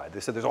on this ride.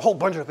 They said there's a whole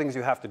bunch of things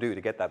you have to do to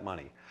get that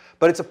money.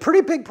 But it's a pretty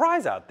big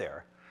prize out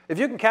there. If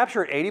you can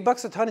capture at 80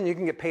 bucks a ton and you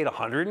can get paid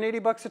 180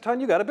 bucks a ton,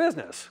 you got a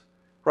business,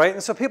 right?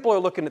 And so people are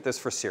looking at this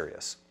for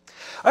serious.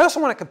 I also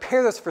want to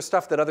compare this for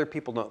stuff that other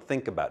people don't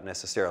think about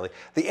necessarily.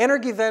 The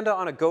Energiewende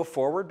on a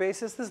go-forward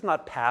basis, this is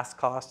not past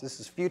cost, this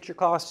is future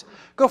cost.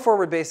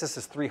 Go-forward basis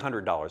is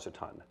 $300 a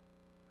ton.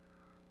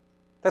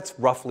 That's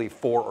roughly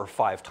 4 or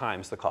 5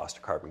 times the cost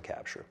of carbon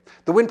capture.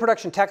 The wind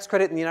production tax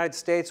credit in the United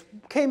States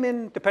came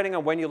in, depending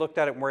on when you looked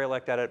at it and where you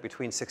looked at it,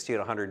 between 60 and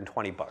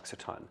 120 bucks a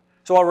ton.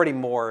 So already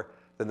more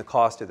than the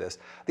cost of this.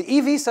 The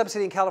EV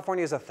subsidy in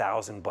California is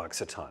 1,000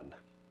 bucks a ton.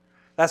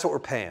 That's what we're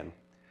paying.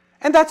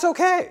 And that's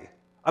okay.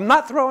 I'm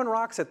not throwing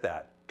rocks at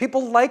that.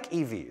 People like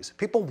EVs.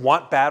 People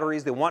want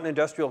batteries. They want an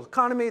industrial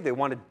economy. They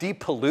want to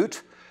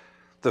depollute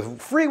the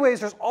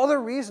freeways. There's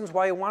other reasons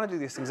why you want to do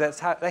these things.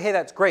 Hey,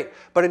 that's great.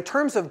 But in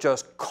terms of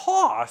just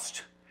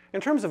cost, in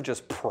terms of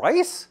just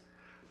price,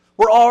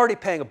 we're already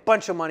paying a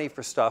bunch of money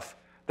for stuff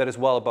that is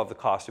well above the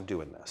cost of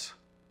doing this.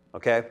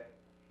 Okay?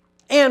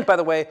 And by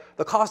the way,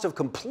 the cost of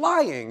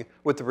complying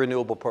with the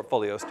renewable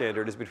portfolio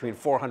standard is between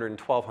 400 and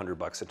 1,200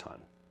 bucks a ton.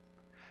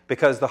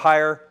 Because the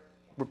higher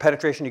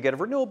penetration you get of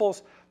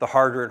renewables, the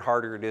harder and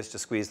harder it is to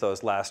squeeze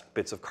those last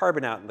bits of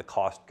carbon out and the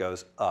cost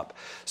goes up.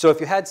 So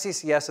if you had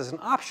CCS as an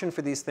option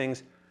for these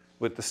things,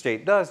 what the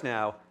state does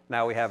now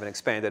we have an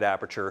expanded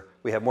aperture,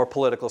 we have more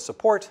political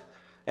support,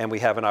 and we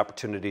have an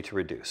opportunity to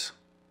reduce.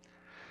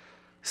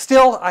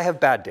 Still, I have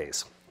bad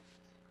days.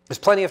 There's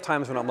plenty of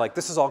times when I'm like,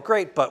 this is all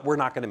great, but we're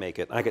not going to make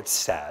it. And I get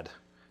sad.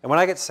 And when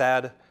I get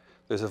sad,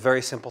 there's a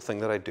very simple thing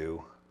that I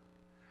do.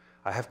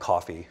 I have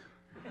coffee,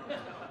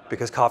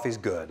 because coffee's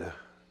good.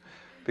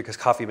 Because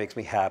coffee makes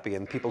me happy,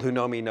 and people who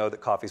know me know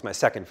that coffee is my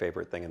second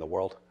favorite thing in the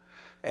world.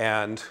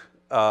 And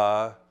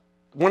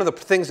one of the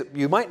things that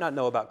you might not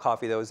know about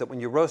coffee, though, is that when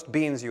you roast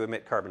beans, you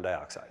emit carbon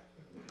dioxide.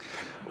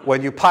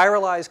 When you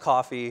pyrolyze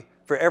coffee,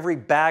 for every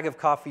bag of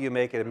coffee you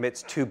make, it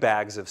emits 2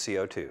 bags of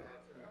CO2.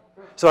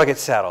 So I get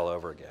sad all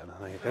over again.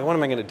 I'm like, what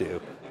am I going to do?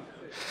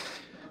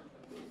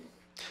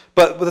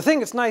 But the thing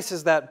that's nice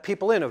is that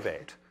people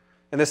innovate.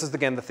 And this is,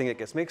 again, the thing that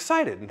gets me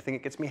excited and the thing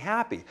that gets me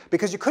happy.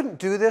 Because you couldn't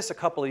do this a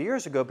couple of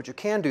years ago, but you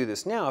can do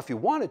this now. If you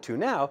wanted to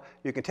now,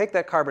 you can take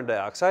that carbon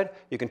dioxide,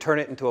 you can turn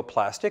it into a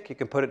plastic, you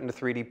can put it in a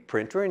 3D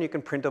printer, and you can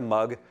print a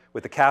mug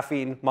with a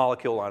caffeine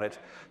molecule on it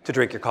to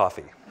drink your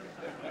coffee.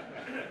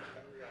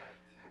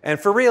 And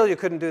for real, you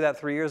couldn't do that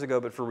 3 years ago,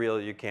 but for real,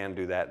 you can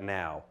do that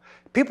now.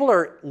 People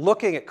are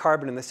looking at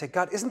carbon and they say,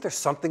 God, isn't there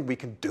something we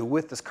can do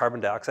with this carbon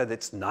dioxide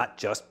that's not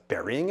just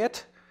burying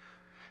it?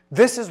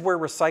 This is where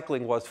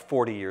recycling was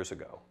 40 years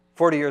ago.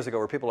 40 years ago,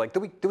 where people were like,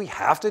 do we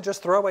have to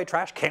just throw away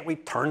trash? Can't we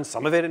turn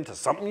some of it into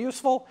something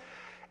useful?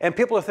 And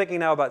people are thinking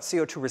now about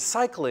CO2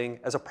 recycling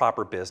as a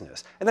proper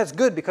business. And that's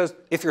good because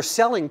if you're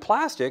selling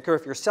plastic or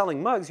if you're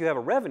selling mugs, you have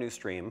a revenue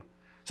stream.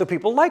 So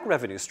people like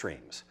revenue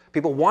streams.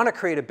 People want to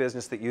create a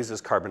business that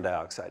uses carbon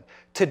dioxide.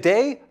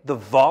 Today, the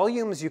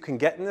volumes you can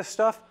get in this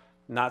stuff,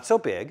 not so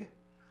big.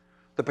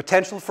 The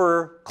potential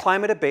for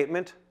climate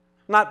abatement,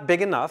 not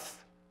big enough.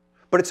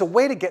 But it's a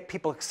way to get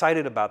people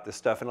excited about this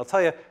stuff. And I'll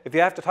tell you, if you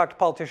have to talk to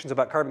politicians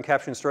about carbon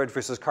capture and storage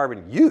versus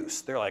carbon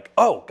use, they're like,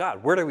 oh,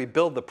 God, where do we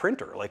build the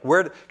printer? Like,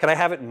 can I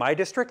have it in my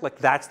district? Like,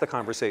 that's the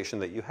conversation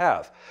that you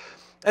have.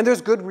 And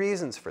there's good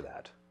reasons for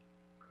that.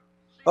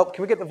 Oh,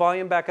 can we get the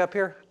volume back up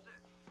here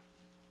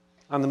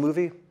on the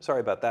movie? Sorry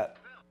about that.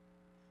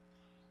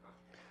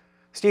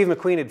 Steve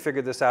McQueen had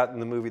figured this out in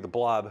the movie The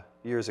Blob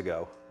years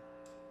ago.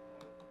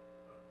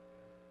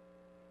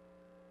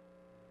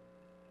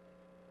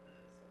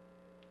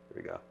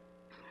 Here we go.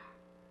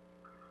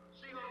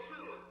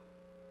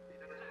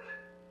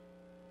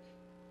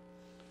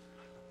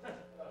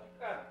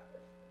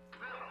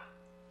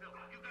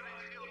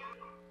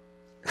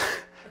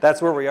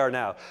 That's where we are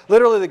now.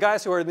 Literally, the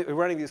guys who are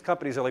running these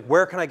companies are like,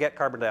 where can I get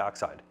carbon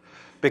dioxide?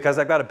 Because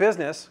I've got a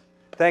business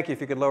Thank you.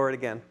 If you could lower it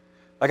again.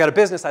 I got a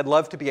business. I'd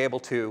love to be able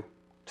to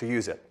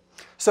use it.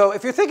 So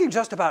if you're thinking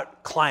just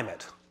about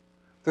climate,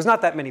 there's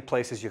not that many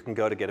places you can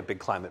go to get a big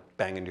climate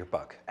bang in your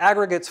buck.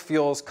 Aggregates,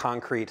 fuels,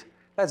 concrete,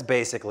 that's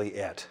basically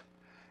it.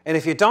 And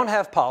if you don't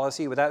have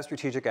policy without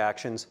strategic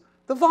actions,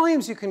 the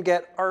volumes you can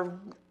get are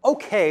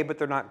okay, but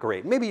they're not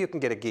great. Maybe you can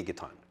get a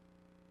gigaton.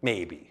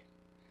 Maybe.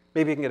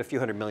 Maybe you can get a few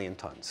hundred million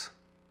tons.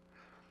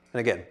 And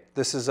again,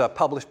 this is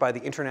published by the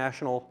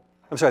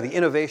the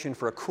Innovation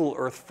for a Cool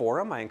Earth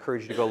Forum. I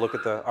encourage you to go look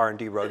at the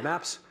R&D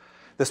roadmaps.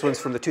 This one's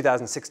from the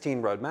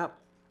 2016 roadmap.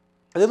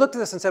 And they looked at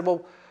this and said,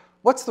 well,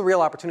 what's the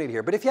real opportunity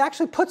here? But if you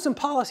actually put some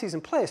policies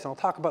in place, and I'll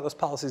talk about those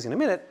policies in a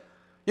minute,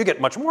 you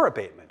get much more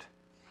abatement.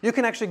 You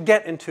can actually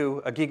get into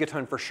a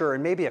gigaton for sure,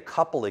 and maybe a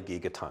couple of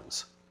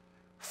gigatons.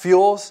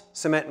 Fuels,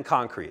 cement, and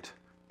concrete.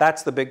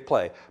 That's the big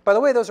play. By the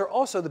way, those are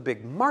also the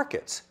big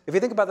markets. If you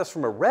think about this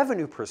from a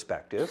revenue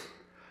perspective,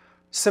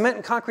 cement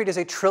and concrete is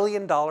a $1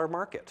 trillion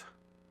market.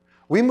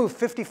 We move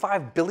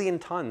 55 billion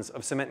tons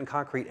of cement and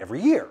concrete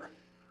every year.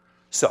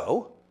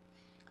 So,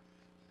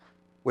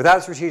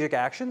 without strategic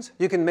actions,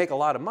 you can make a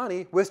lot of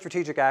money. With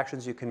strategic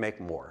actions, you can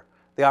make more.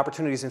 The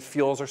opportunities in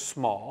fuels are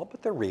small,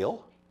 but they're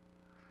real.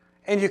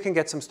 And you can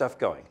get some stuff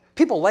going.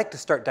 People like to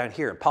start down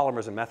here in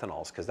polymers and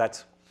methanols because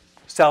that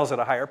sells at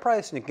a higher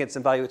price and you can get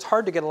some value. It's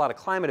hard to get a lot of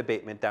climate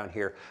abatement down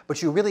here,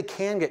 but you really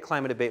can get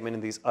climate abatement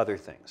in these other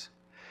things.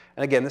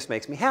 And again, this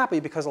makes me happy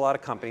because a lot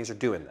of companies are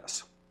doing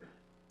this.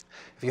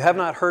 If you have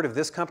not heard of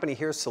this company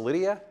here,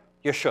 Solidia,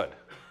 you should.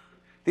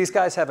 These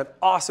guys have an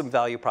awesome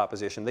value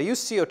proposition. They use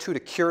CO2 to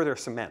cure their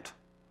cement.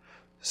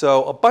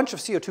 So a bunch of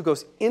CO2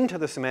 goes into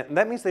the cement, and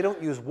that means they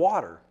don't use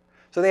water.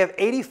 So they have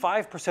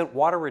 85%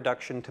 water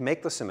reduction to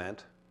make the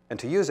cement and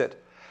to use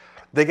it.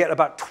 They get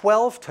about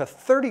 12 to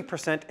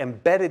 30%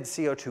 embedded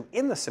CO2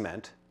 in the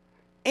cement.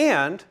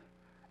 And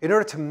in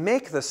order to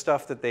make the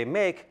stuff that they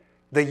make,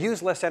 they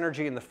use less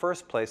energy in the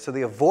first place, so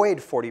they avoid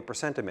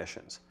 40%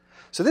 emissions.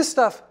 So this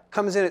stuff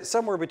comes in at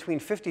somewhere between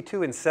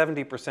 52 and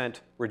 70%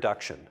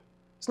 reduction.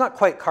 It's not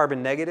quite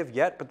carbon negative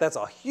yet, but that's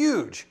a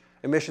huge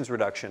emissions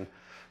reduction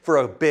for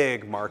a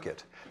big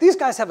market. These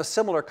guys have a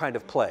similar kind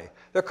of play.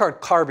 They're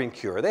called carbon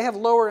cure. They have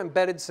lower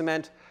embedded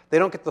cement. They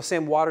don't get the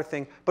same water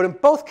thing. But in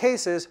both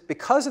cases,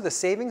 because of the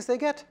savings they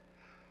get,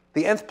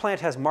 the nth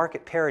plant has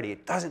market parity.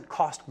 It doesn't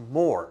cost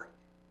more.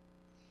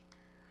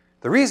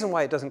 The reason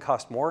why it doesn't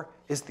cost more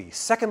is the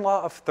second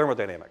law of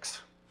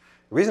thermodynamics.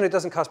 The reason it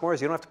doesn't cost more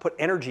is you don't have to put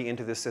energy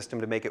into this system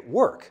to make it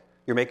work.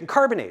 You're making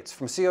carbonates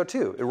from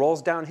CO2. It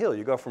rolls downhill.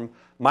 You go from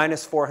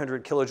minus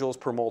 400 kilojoules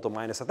per mole to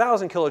minus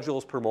 1,000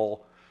 kilojoules per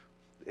mole.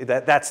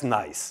 That's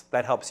nice.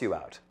 That helps you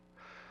out.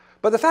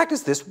 But the fact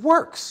is this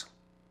works.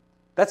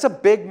 That's a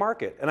big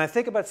market. And I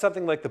think about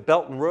something like the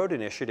Belt and Road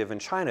Initiative in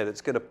China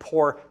that's going to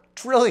pour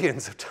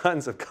trillions of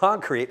tons of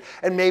concrete,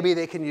 and maybe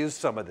they can use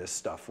some of this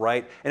stuff,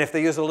 right? And if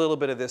they use a little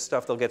bit of this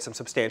stuff, they'll get some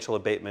substantial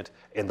abatement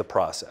in the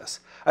process.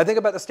 I think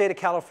about the state of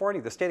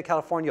California. The state of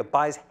California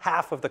buys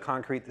half of the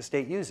concrete the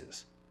state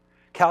uses.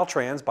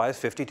 Caltrans buys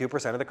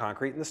 52% of the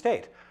concrete in the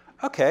state.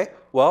 Okay,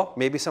 well,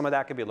 maybe some of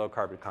that could be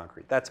low-carbon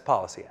concrete. That's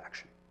policy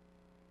action.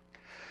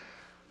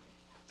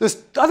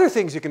 There's other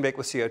things you can make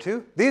with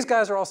CO2. These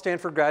guys are all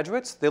Stanford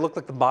graduates. They look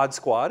like the Mod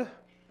Squad,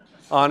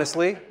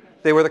 honestly.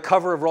 They were the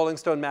cover of Rolling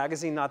Stone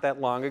magazine not that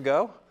long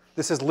ago.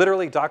 This is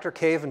literally Dr.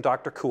 Cave and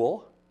Dr.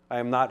 Cool. I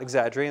am not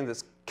exaggerating. This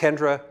is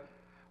Kendra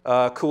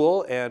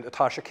Cool and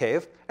Atasha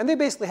Cave. And they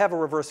basically have a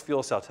reverse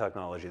fuel cell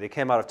technology. They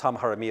came out of Tom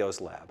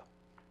Jaramillo's lab.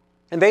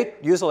 And they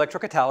use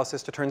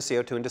electrocatalysis to turn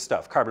CO2 into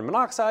stuff. Carbon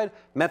monoxide,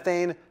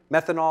 methane,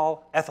 methanol,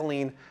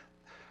 ethylene.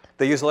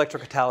 They use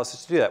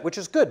electrocatalysis to do that, which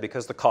is good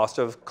because the cost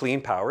of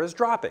clean power is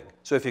dropping.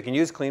 So if you can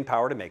use clean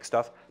power to make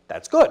stuff,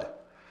 that's good.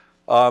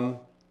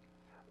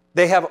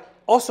 They have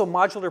also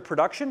modular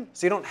production,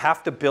 so you don't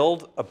have to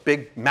build a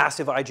big,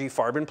 massive IG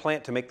Farben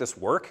plant to make this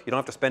work. You don't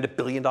have to spend $1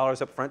 billion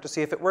up front to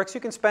see if it works. You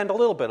can spend a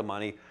little bit of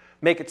money,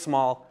 make it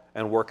small,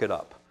 and work it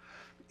up.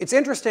 It's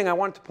interesting, I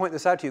wanted to point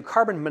this out to you.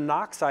 Carbon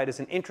monoxide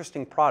is an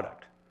interesting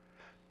product.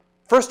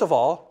 First of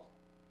all,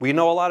 we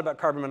know a lot about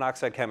carbon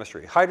monoxide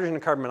chemistry. Hydrogen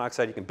and carbon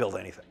monoxide, you can build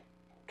anything.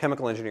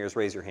 Chemical engineers,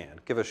 raise your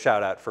hand. Give a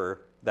shout out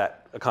for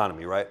that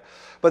economy, right?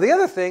 But the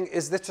other thing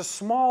is that it's a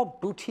small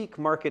boutique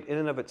market in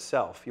and of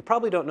itself. You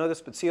probably don't know this,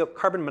 but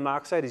carbon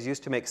monoxide is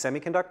used to make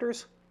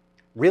semiconductors.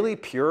 Really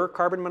pure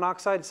carbon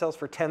monoxide sells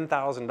for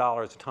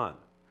 $10,000 a ton.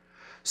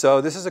 So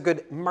this is a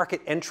good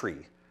market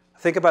entry.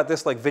 Think about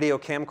this like video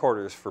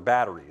camcorders for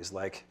batteries.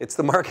 Like, it's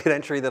the market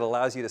entry that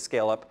allows you to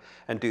scale up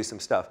and do some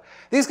stuff.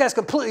 These guys,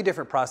 completely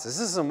different process.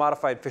 This is a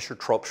modified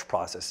Fischer-Tropsch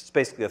process. It's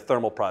basically a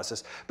thermal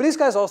process. But these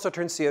guys also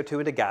turn CO2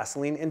 into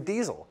gasoline and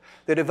diesel.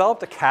 They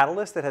developed a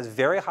catalyst that has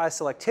very high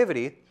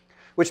selectivity,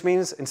 which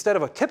means instead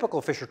of a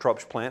typical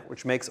Fischer-Tropsch plant,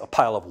 which makes a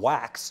pile of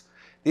wax,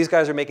 these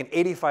guys are making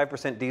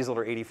 85% diesel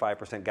or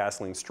 85%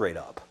 gasoline straight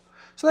up.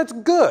 So that's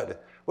good.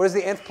 What does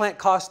the nth plant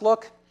cost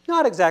look?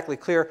 Not exactly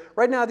clear.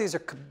 Right now, these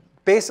are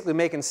basically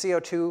making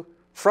CO2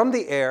 from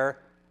the air.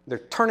 They're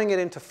turning it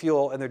into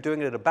fuel, and they're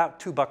doing it at about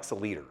 $2 a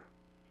liter,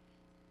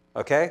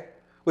 okay?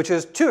 Which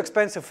is too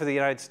expensive for the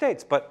United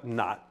States, but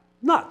not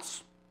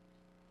nuts.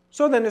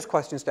 So then there's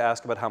questions to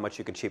ask about how much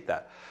you can cheap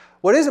that.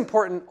 What is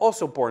important,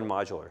 also born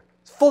modular.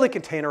 It's fully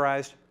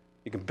containerized.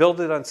 You can build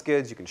it on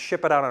skids. You can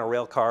ship it out on a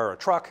rail car or a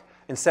truck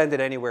and send it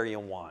anywhere you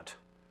want.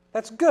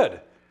 That's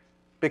good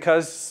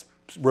because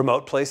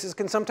remote places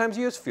can sometimes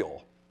use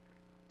fuel.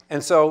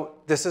 And so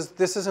this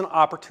is an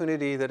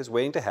opportunity that is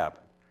waiting to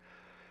happen.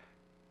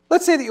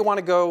 Let's say that you want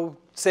to go,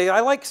 say, I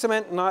like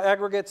cement and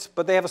aggregates,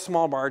 but they have a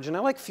small margin. I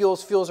like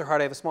fuels. Fuels are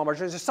hard. I have a small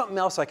margin. Is there something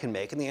else I can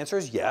make? And the answer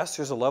is yes.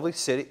 There's a lovely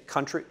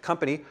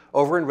company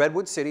over in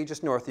Redwood City,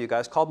 just north of you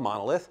guys, called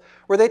Monolith,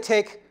 where they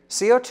take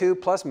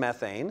CO2 plus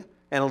methane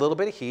and a little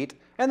bit of heat,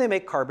 and they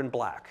make carbon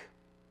black.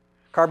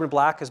 Carbon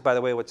black is, by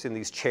the way, what's in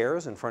these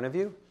chairs in front of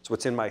you. It's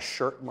what's in my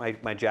shirt,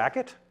 my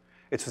jacket.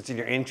 It's what's in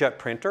your inkjet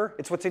printer.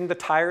 It's what's in the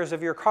tires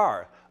of your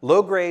car.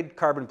 Low-grade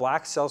carbon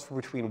black sells for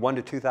between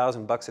 $1,000 to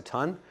 $2,000 a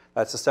ton.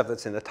 That's the stuff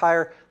that's in the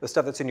tire. The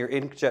stuff that's in your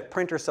inkjet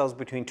printer sells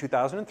between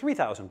 $2,000 and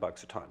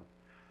 $3,000 a ton.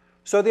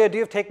 So the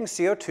idea of taking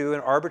CO2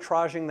 and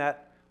arbitraging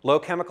that low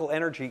chemical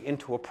energy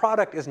into a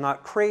product is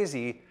not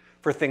crazy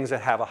for things that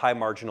have a high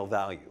marginal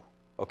value.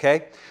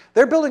 Okay?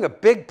 They're building a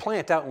big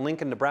plant out in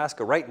Lincoln,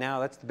 Nebraska right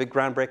now. That's the big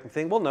groundbreaking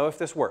thing. We'll know if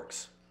this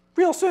works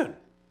real soon.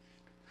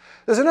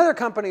 There's another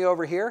company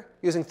over here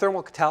using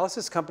thermal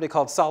catalysis, a company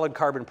called Solid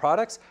Carbon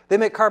Products. They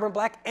make carbon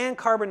black and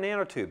carbon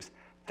nanotubes.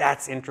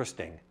 That's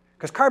interesting,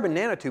 because carbon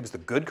nanotubes, the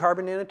good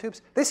carbon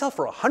nanotubes, they sell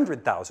for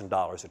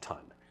 $100,000 a ton.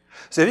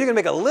 So if you can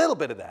make a little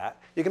bit of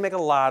that, you can make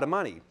a lot of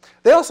money.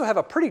 They also have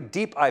a pretty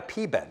deep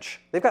IP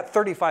bench. They've got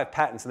 35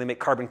 patents, and they make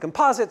carbon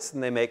composites,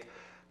 and they make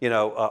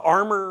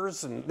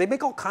armors, and they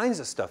make all kinds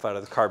of stuff out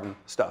of the carbon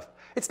stuff.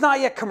 It's not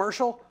yet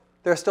commercial.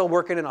 They're still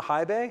working in a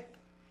high bay,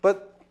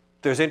 but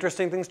there's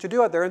interesting things to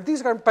do out there, and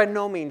these are by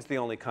no means the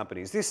only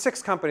companies. These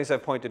 6 companies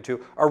I've pointed to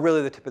are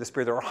really the tip of the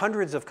spear. There are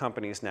hundreds of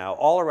companies now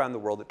all around the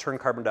world that turn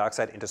carbon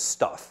dioxide into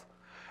stuff.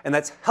 And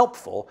that's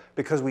helpful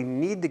because we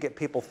need to get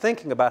people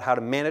thinking about how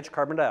to manage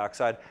carbon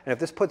dioxide, and if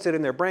this puts it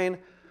in their brain,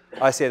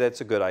 I say that's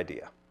a good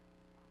idea.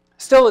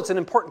 Still, it's an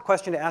important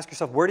question to ask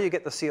yourself, where do you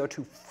get the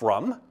CO2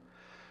 from?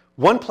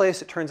 One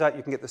place it turns out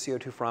you can get the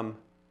CO2 from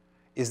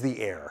is the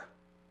air.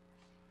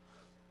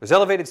 There's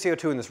elevated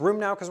CO2 in this room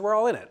now because we're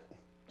all in it.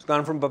 It's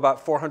gone from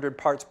about 400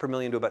 parts per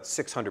million to about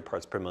 600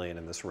 parts per million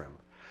in this room.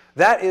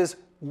 That is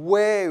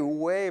way,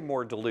 way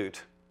more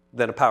dilute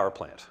than a power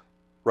plant,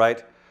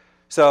 right?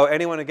 So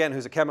anyone, again,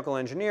 who's a chemical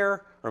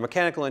engineer or a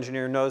mechanical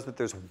engineer knows that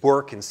there's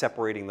work in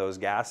separating those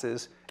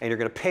gases, and you're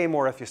going to pay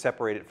more if you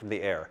separate it from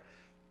the air.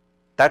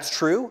 That's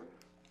true.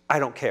 I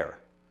don't care.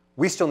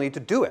 We still need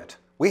to do it.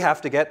 We have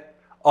to get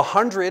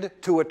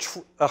 100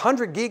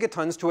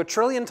 gigatons to 1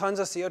 trillion tons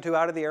of CO2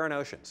 out of the air and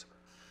oceans.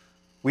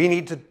 We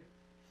need to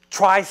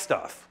try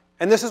stuff.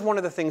 And this is one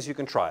of the things you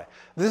can try.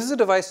 This is a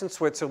device in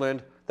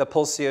Switzerland that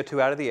pulls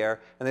CO2 out of the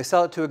air, and they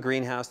sell it to a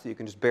greenhouse that you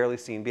can just barely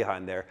see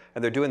behind there,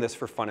 and they're doing this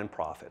for fun and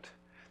profit.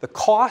 The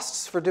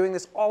costs for doing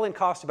this, all in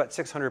cost, about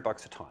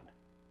 $600 a ton.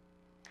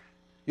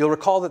 You'll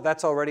recall that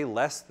that's already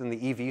less than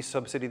the EV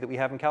subsidy that we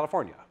have in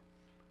California.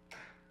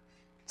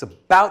 It's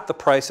about the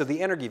price of the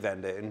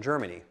Energiewende in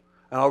Germany.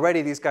 And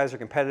already these guys are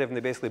competitive, and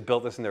they basically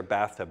built this in their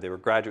bathtub. They were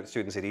graduate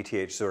students at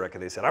ETH Zurich,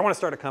 and they said, I want to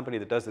start a company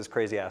that does this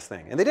crazy-ass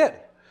thing. And they did.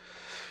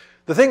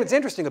 The thing that's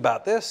interesting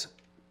about this,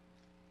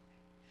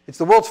 it's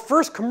the world's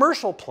first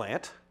commercial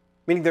plant,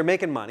 meaning they're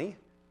making money,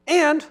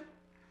 and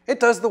it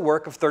does the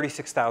work of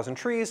 36,000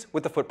 trees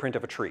with the footprint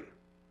of a tree.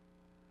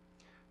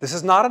 This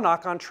is not a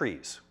knock on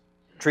trees.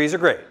 Trees are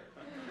great.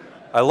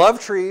 I love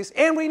trees,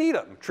 and we need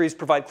them. Trees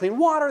provide clean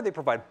water. They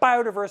provide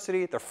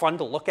biodiversity. They're fun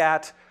to look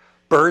at.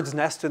 Birds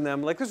nest in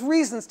them. Like, there's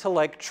reasons to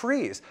like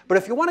trees. But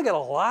if you want to get a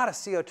lot of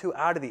CO2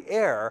 out of the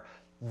air,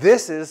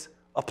 this is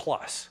a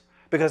plus,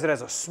 because it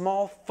has a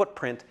small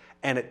footprint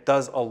and it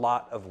does a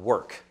lot of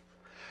work.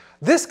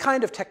 This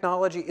kind of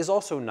technology is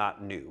also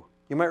not new.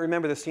 You might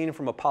remember the scene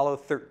from Apollo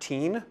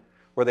 13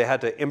 where they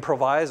had to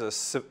improvise a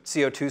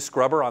CO2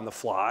 scrubber on the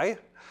fly,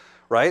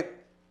 right?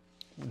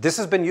 This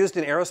has been used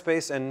in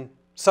aerospace and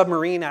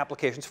submarine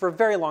applications for a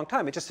very long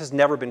time. It just has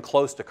never been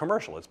close to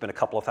commercial. It's been a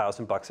couple of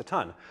 $1,000s a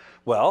ton.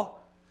 Well,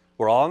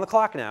 we're all on the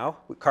clock now.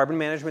 Carbon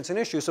management's an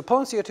issue. So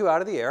pulling CO2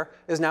 out of the air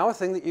is now a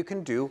thing that you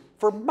can do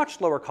for much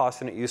lower cost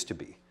than it used to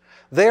be.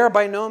 They are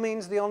by no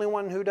means the only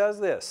one who does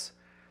this.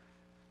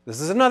 This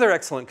is another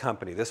excellent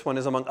company. This one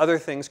is, among other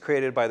things,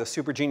 created by the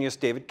super genius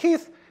David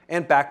Keith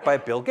and backed by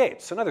Bill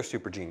Gates, another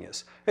super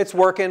genius. It's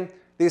working.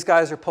 These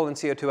guys are pulling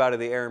CO2 out of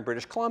the air in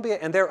British Columbia,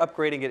 and they're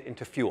upgrading it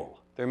into fuel.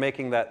 They're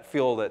making that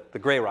fuel that the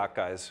Grey Rock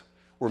guys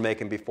were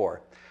making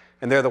before.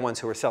 And they're the ones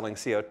who are selling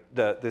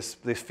this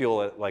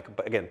fuel at, like,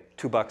 again,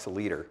 $2 a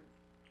liter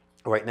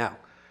right now.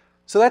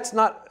 So that's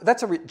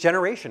a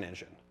regeneration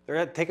engine.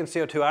 They're taking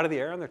CO2 out of the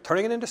air and they're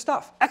turning it into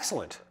stuff.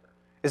 Excellent.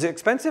 Is it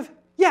expensive?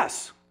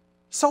 Yes.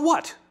 So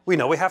what? We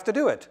know we have to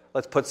do it.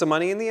 Let's put some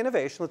money in the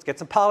innovation. Let's get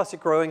some policy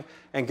growing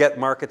and get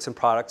markets and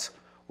products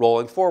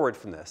rolling forward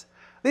from this.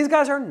 These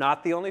guys are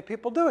not the only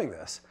people doing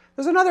this.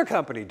 There's another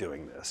company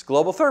doing this,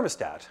 Global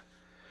Thermostat.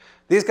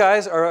 These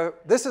guys are,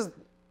 this has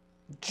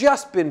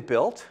just been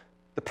built.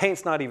 The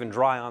paint's not even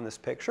dry on this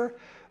picture.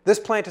 This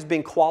plant is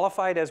being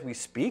qualified as we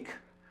speak.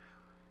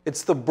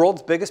 It's the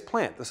world's biggest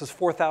plant. This is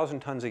 4,000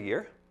 tons a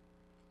year.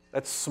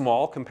 That's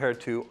small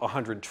compared to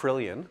 100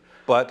 trillion,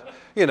 but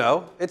you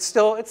know, it's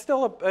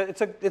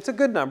a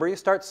good number. You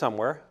start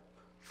somewhere.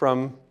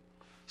 From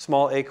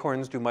small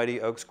acorns do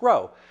mighty oaks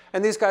grow.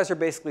 And these guys are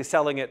basically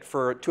selling it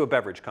to a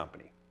beverage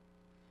company.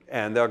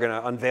 And they're going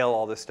to unveil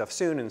all this stuff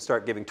soon and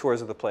start giving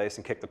tours of the place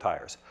and kick the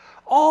tires.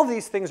 All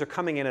these things are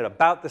coming in at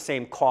about the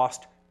same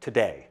cost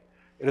today.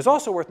 It is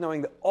also worth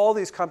knowing that all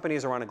these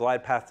companies are on a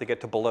glide path to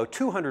get to below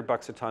 200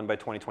 bucks a ton by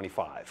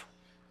 2025.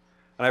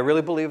 And I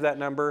really believe that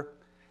number.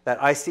 That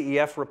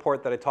ICEF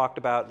report that I talked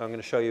about, and I'm going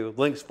to show you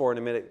links for in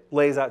a minute,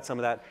 lays out some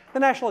of that. The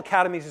National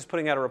Academies is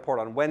putting out a report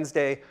on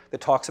Wednesday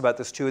that talks about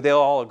this too. They'll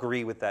all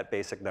agree with that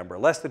basic number,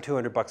 less than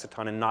 200 bucks a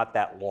ton and not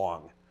that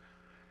long.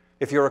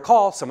 If you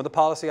recall, some of the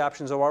policy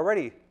options are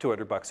already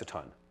 200 bucks a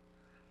ton.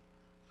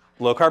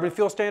 Low carbon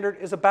fuel standard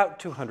is about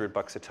 200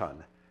 bucks a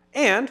ton.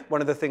 And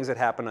one of the things that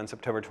happened on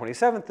September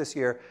 27th this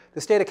year,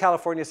 the state of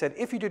California said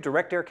if you do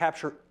direct air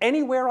capture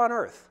anywhere on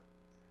Earth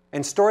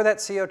and store that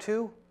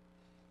CO2,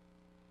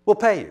 we'll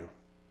pay you.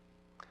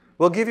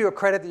 We'll give you a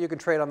credit that you can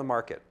trade on the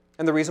market.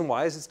 And the reason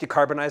why is it's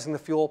decarbonizing the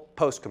fuel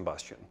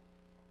post-combustion.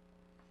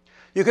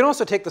 You can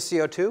also take the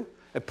CO2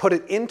 and put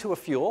it into a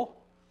fuel,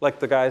 like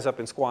the guys up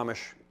in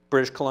Squamish,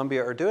 British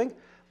Columbia are doing.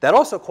 That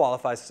also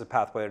qualifies as a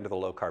pathway under the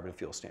low carbon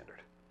fuel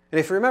standard. And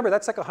if you remember,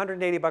 that's like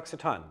 180 bucks a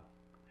ton.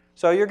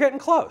 So you're getting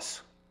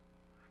close.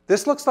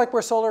 This looks like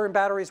where solar and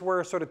batteries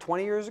were sort of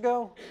 20 years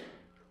ago.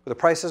 The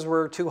prices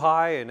were too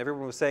high and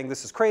everyone was saying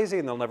this is crazy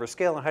and they'll never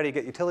scale and how do you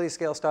get utility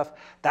scale stuff?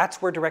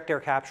 That's where direct air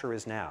capture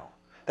is now.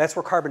 That's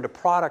where carbon to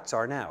products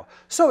are now.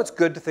 So it's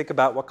good to think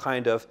about what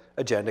kind of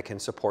agenda can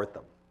support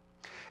them.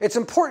 It's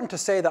important to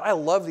say that I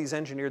love these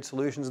engineered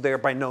solutions. They are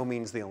by no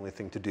means the only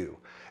thing to do.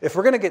 If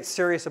we're going to get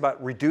serious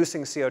about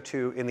reducing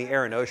CO2 in the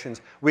air and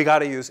oceans, we got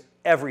to use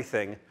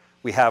everything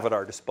we have at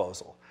our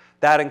disposal.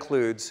 That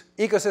includes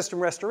ecosystem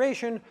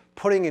restoration,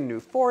 putting in new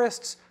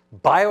forests,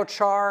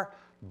 biochar,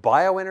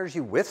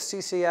 bioenergy with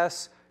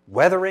CCS,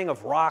 weathering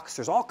of rocks.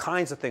 There's all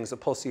kinds of things that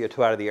pull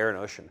CO2 out of the air and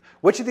ocean.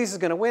 Which of these is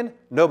going to win?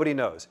 Nobody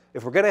knows.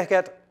 If we're going to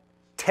get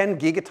 10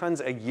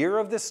 gigatons a year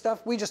of this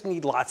stuff, we just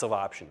need lots of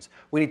options.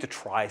 We need to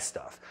try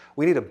stuff.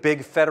 We need a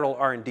big federal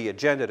R&D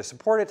agenda to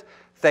support it.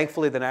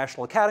 Thankfully, the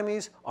National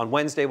Academies on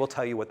Wednesday will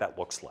tell you what that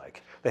looks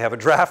like. They have a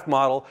draft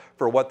model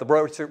for what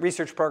the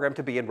research program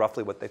to be and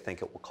roughly what they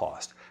think it will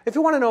cost. If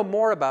you want to know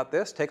more about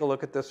this, take a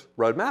look at this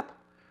roadmap,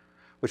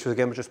 which was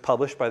again just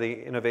published by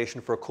the Innovation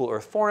for a Cool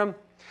Earth Forum.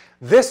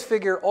 This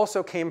figure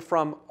also came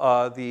from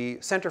the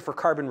Center for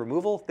Carbon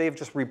Removal. They've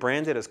just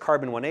rebranded as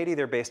Carbon 180.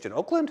 They're based in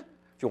Oakland.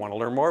 If you want to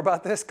learn more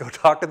about this, go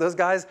talk to those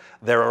guys.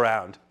 They're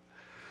around.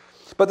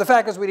 But the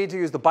fact is we need to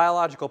use the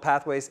biological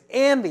pathways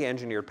and the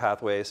engineered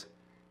pathways,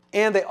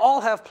 and they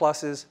all have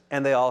pluses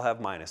and they all have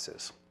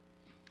minuses.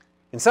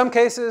 In some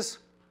cases,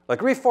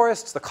 like reef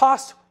forests, the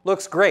cost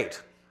looks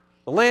great.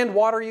 The land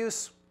water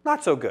use,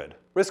 not so good.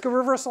 Risk of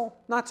reversal,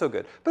 not so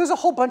good. But there's a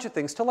whole bunch of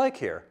things to like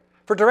here.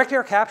 For direct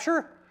air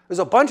capture, there's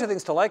a bunch of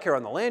things to like here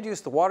on the land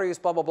use, the water use,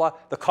 blah, blah, blah.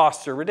 The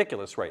costs are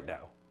ridiculous right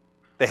now.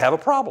 They have a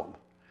problem.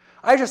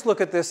 I just look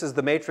at this as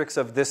the matrix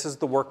of this is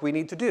the work we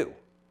need to do.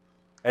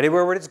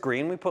 Anywhere where it's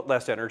green, we put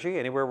less energy.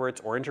 Anywhere where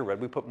it's orange or red,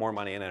 we put more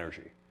money and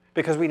energy.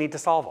 Because we need to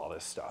solve all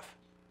this stuff.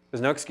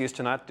 There's no excuse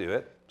to not do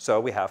it. So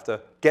we have to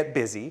get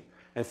busy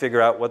and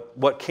figure out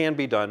what can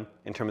be done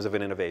in terms of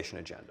an innovation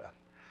agenda.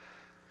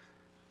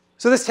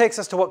 So this takes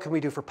us to what can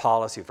we do for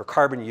policy, for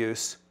carbon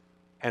use,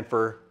 and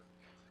for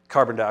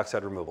carbon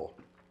dioxide removal.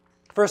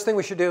 First thing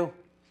we should do,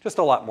 just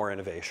a lot more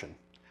innovation.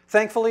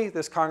 Thankfully,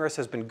 this Congress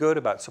has been good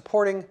about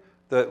supporting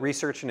the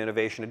research and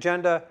innovation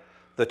agenda.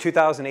 The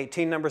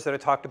 2018 numbers that I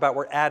talked about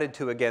were added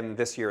to again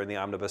this year in the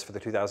omnibus for the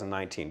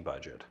 2019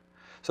 budget.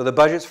 So the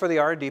budgets for the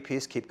R&D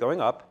piece keep going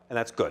up, and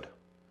that's good.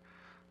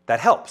 That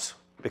helps,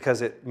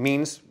 because it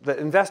means that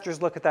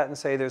investors look at that and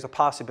say there's a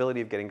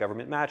possibility of getting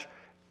government match.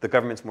 The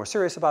government's more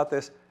serious about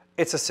this.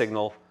 It's a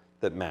signal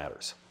that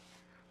matters.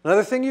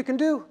 Another thing you can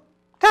do,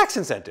 tax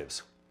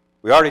incentives.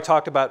 We already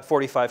talked about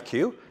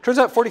 45Q. Turns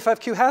out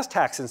 45Q has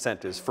tax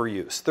incentives for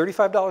use,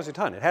 $35 a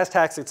ton. It has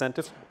tax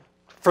incentives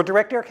for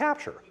direct air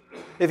capture.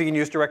 If you can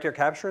use direct air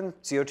capture and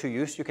CO2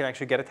 use, you can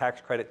actually get a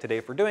tax credit today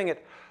for doing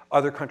it.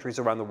 Other countries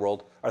around the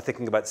world are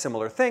thinking about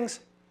similar things.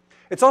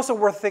 It's also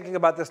worth thinking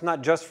about this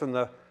not just from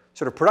the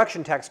sort of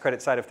production tax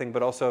credit side of things,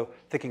 but also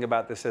thinking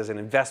about this as an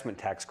investment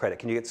tax credit.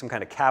 Can you get some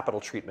kind of capital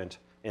treatment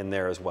in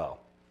there as well?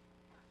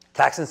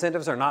 Tax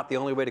incentives are not the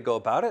only way to go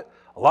about it.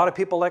 A lot of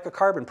people like a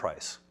carbon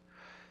price.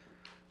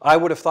 I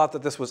would have thought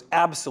that this was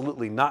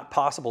absolutely not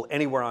possible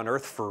anywhere on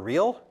Earth for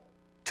real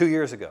 2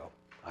 years ago.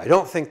 I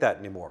don't think that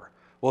anymore.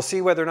 We'll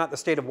see whether or not the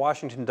state of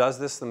Washington does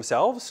this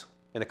themselves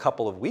in a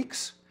couple of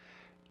weeks.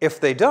 If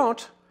they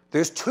don't,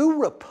 there's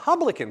 2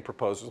 Republican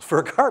proposals for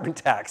a carbon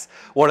tax.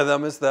 One of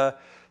them is the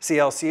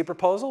CLC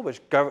proposal,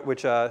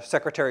 which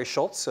Secretary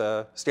Schultz,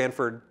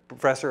 Stanford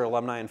professor,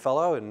 alumni, and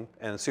fellow, and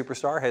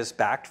superstar, has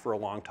backed for a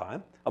long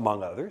time,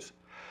 among others.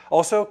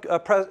 Also,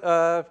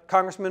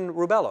 Congressman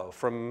Rubello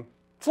from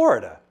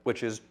Florida,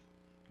 which is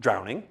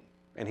drowning,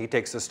 and he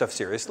takes this stuff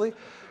seriously.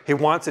 He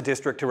wants a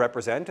district to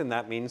represent, and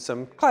that means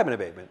some climate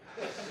abatement.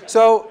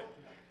 So,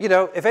 you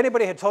know, if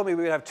anybody had told me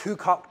we would have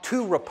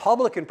two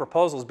Republican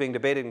proposals being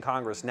debated in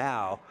Congress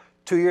now,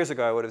 2 years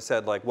ago I would have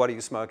said, like, what are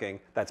you smoking?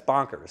 That's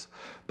bonkers.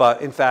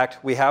 But in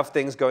fact, we have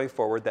things going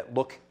forward that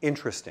look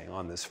interesting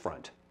on this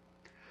front.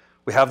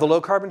 We have the low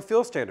carbon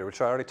fuel standard,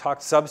 which I already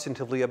talked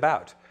substantively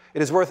about.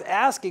 It is worth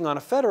asking on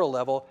a federal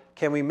level,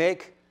 can we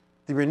make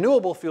the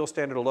renewable fuel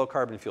standard a low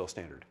carbon fuel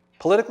standard?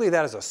 Politically,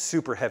 that is a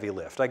super heavy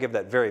lift. I give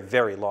that very,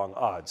 very long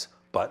odds,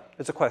 but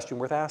it's a question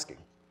worth asking.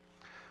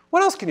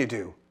 What else can you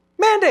do?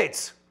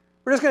 Mandates.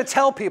 We're just going to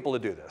tell people to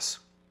do this.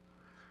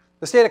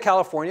 The state of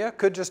California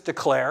could just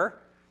declare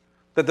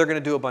that they're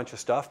going to do a bunch of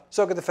stuff.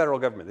 So could the federal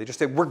government. They just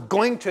say, we're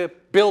going to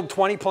build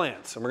 20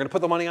 plants, and we're going to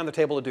put the money on the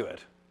table to do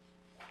it.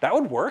 That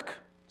would work.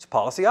 It's a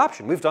policy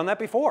option. We've done that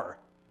before.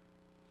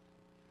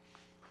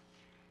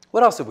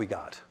 What else have we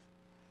got?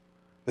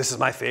 This is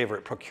my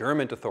favorite,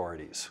 procurement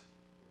authorities.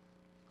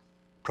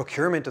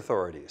 Procurement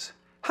authorities.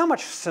 How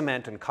much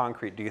cement and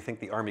concrete do you think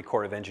the Army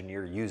Corps of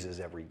Engineers uses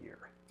every year?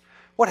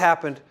 What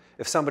happened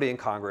if somebody in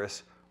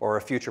Congress or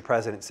a future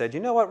president said, you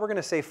know what, we're going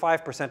to say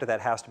 5% of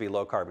that has to be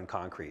low carbon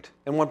concrete,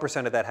 and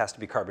 1% of that has to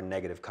be carbon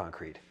negative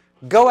concrete.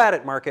 Go at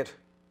it, market.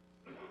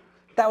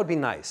 That would be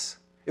nice.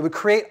 It would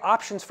create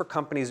options for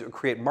companies. It would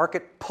create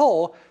market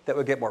pull that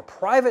would get more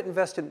private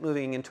investment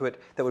moving into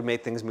it that would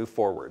make things move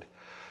forward.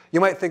 You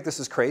might think this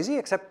is crazy,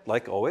 except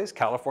like always,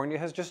 California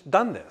has just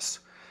done this.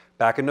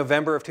 Back in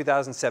November of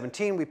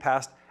 2017, we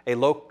passed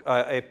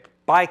a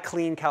Buy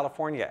Clean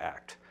California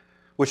Act,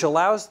 which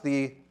allows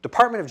the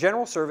Department of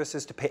General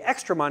Services to pay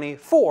extra money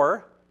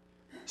for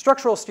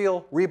structural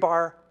steel,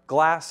 rebar,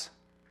 glass,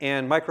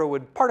 and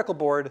microwood particle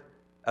board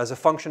as a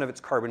function of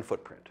its carbon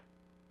footprint.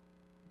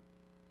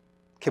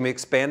 Can we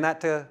expand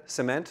that to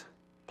cement,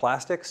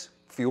 plastics,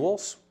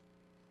 fuels?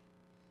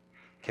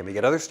 Can we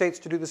get other states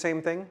to do the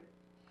same thing?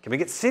 Can we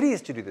get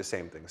cities to do the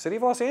same thing? The city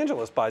of Los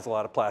Angeles buys a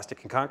lot of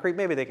plastic and concrete.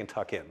 Maybe they can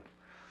tuck in.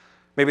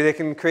 Maybe they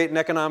can create an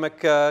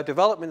economic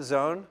development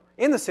zone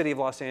in the city of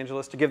Los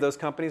Angeles to give those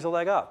companies a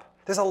leg up.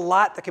 There's a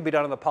lot that can be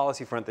done on the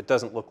policy front that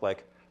doesn't look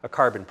like a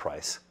carbon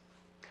price.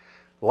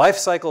 Life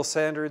cycle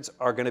standards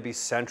are going to be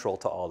central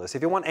to all this.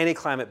 If you want any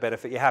climate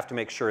benefit, you have to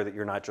make sure that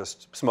you're not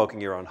just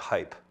smoking your own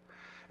hype.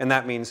 And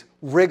that means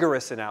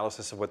rigorous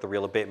analysis of what the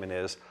real abatement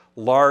is,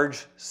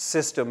 large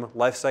system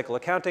life cycle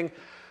accounting.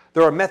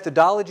 There are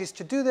methodologies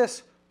to do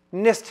this.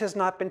 NIST has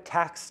not been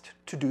taxed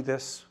to do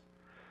this.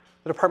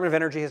 The Department of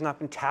Energy has not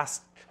been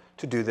tasked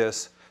to do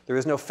this. There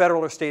is no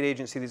federal or state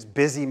agency that's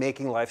busy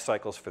making life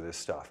cycles for this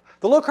stuff.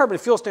 The low carbon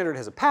fuel standard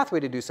has a pathway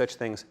to do such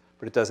things,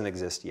 but it doesn't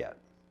exist yet.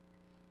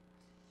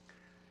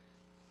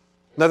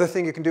 Another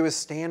thing you can do is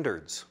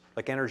standards,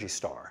 like Energy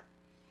Star.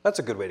 That's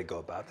a good way to go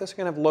about this. You're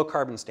going to have low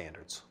carbon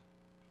standards.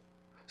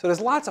 So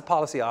there's lots of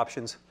policy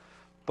options,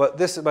 but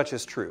this much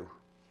is true.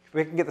 If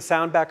we can get the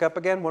sound back up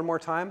again one more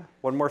time,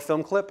 one more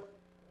film clip.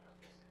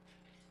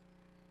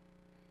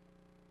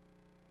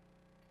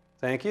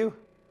 Thank you.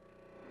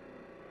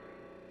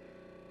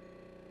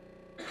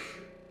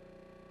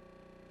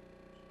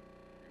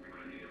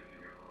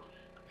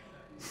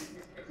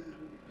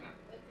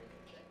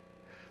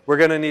 We're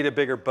going to need a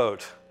bigger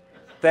boat.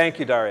 Thank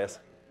you, Darius.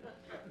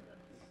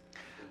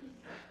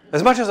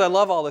 As much as I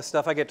love all this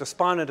stuff, I get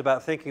despondent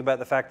about thinking about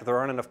the fact that there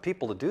aren't enough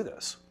people to do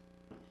this.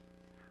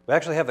 We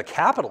actually have the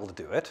capital to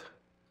do it.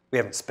 We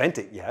haven't spent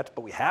it yet,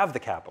 but we have the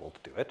capital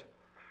to do it.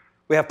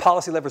 We have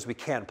policy levers we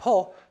can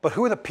pull, but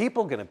who are the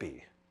people going to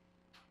be?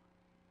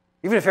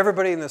 Even if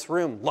everybody in this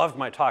room loved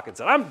my talk and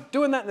said, I'm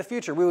doing that in the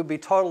future, we would be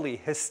totally,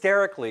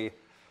 hysterically,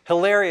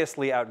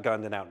 hilariously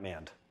outgunned and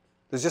outmanned.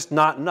 There's just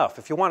not enough.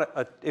 If you want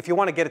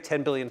to get a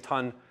 10 billion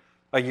ton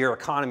a year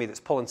economy that's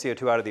pulling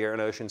CO2 out of the air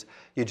and oceans,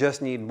 you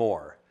just need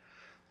more.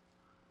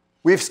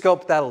 We've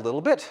scoped that a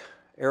little bit.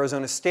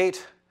 Arizona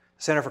State,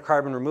 Center for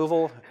Carbon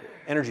Removal,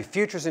 Energy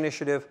Futures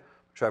Initiative,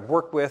 which I've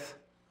worked with,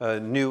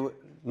 a new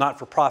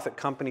not-for-profit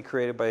company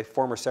created by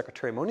former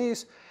Secretary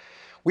Moniz.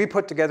 We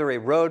put together a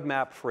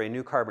roadmap for a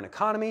new carbon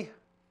economy.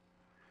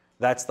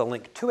 That's the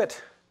link to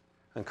it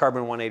on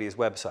Carbon 180's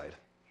website.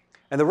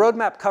 And the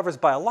roadmap covers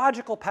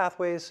biological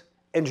pathways,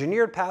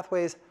 engineered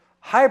pathways,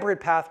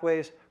 hybrid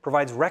pathways,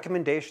 provides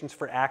recommendations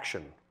for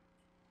action.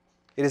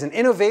 It is an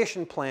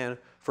innovation plan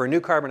for a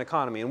new carbon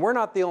economy. And we're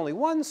not the only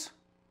ones.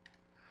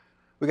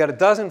 We got a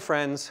dozen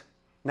friends,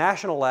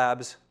 national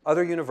labs,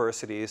 other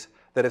universities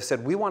that have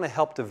said, we want to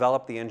help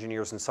develop the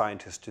engineers and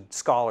scientists,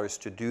 scholars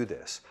to do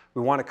this.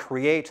 We want to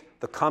create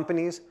the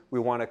companies. We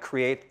want to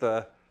create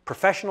the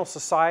professional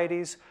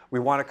societies. We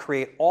want to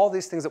create all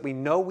these things that we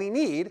know we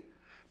need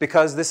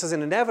because this is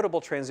an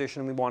inevitable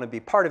transition and we want to be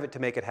part of it to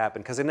make it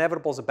happen because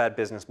inevitable is a bad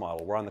business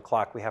model. We're on the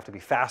clock. We have to be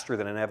faster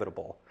than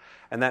inevitable.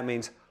 And that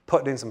means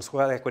putting in some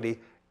sweat equity,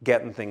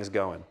 getting things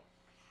going.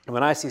 And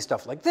when I see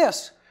stuff like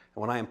this,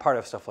 and when I am part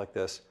of stuff like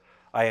this,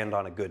 I end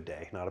on a good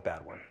day, not a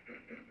bad one.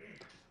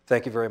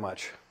 Thank you very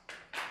much.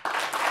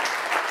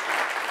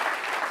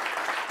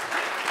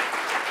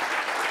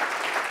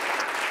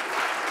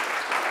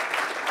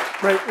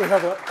 Great. We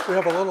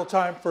have a little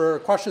time for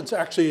questions.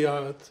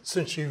 Actually,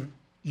 since you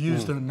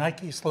used a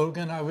Nike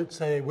slogan, I would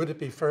say, would it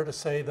be fair to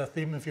say the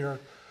theme of your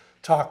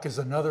talk is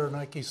another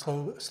Nike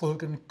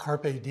slogan,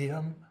 Carpe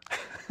Diem?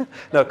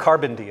 No,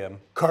 Carbon Diem.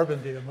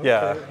 Carbon Diem. Okay,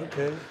 Yeah.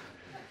 okay.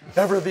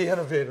 Ever the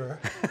innovator.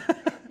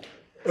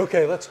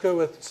 Okay, let's go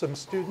with some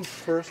students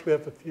first. We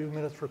have a few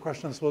minutes for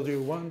questions. We'll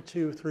do 1,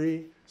 2,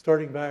 3,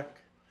 starting back,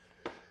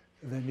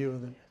 and then you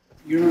and then.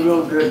 You were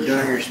real good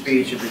during your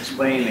speech of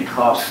explaining the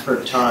cost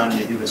per ton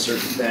to do a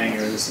certain thing or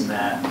this and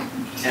that.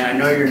 And I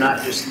know you're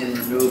not just in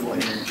renewable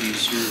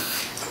energies,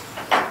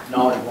 you're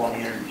knowledgeable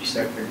in the energy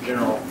sector in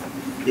general.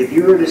 If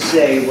you were to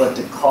say what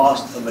the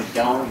cost of a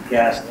gallon of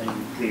gasoline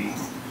would be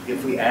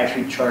if we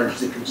actually charge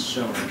the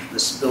consumer the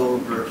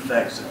spillover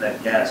effects of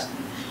that gasoline,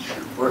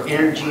 or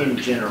energy in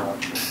general,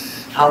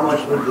 how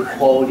much would the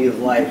quality of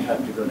life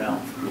have to go down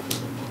for people?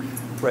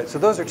 Right, so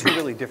those are two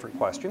really different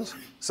questions.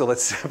 So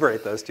let's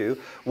separate those two.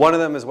 One of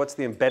them is what's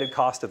the embedded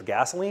cost of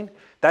gasoline?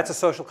 That's a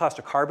social cost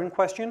of carbon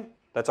question.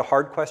 That's a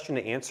hard question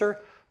to answer.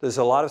 There's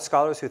a lot of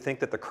scholars who think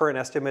that the current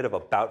estimate of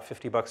about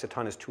 $50 a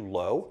ton is too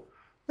low.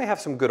 They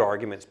have some good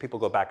arguments. People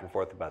go back and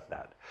forth about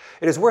that.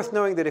 It is worth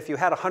knowing that if you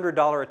had a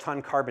 $100 a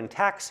ton carbon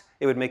tax,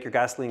 it would make your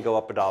gasoline go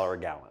up $1 a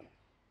gallon.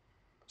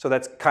 So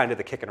that's kind of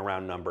the kicking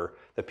around number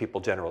that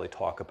people generally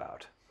talk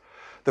about.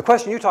 The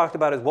question you talked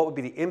about is what would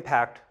be the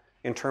impact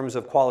in terms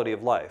of quality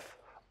of life.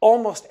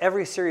 Almost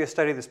every serious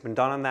study that's been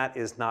done on that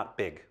is not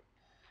big.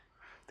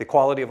 The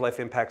quality of life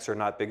impacts are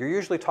not big. You're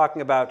usually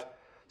talking about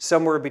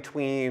somewhere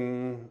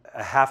between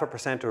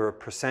 0.5% or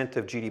 1%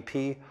 of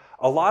GDP.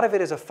 A lot of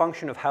it is a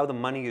function of how the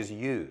money is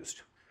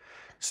used.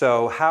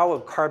 So how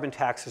a carbon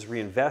tax is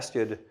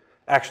reinvested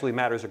actually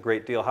matters a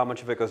great deal. How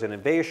much of it goes in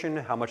innovation,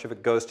 how much of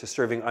it goes to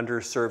serving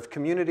underserved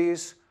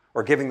communities,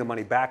 or giving the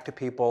money back to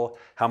people,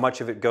 how much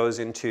of it goes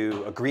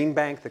into a green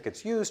bank that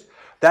gets used,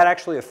 that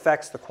actually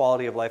affects the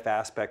quality of life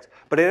aspect.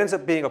 But it ends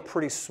up being a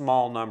pretty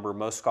small number.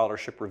 Most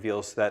scholarship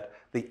reveals that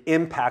the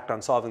impact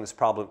on solving this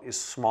problem is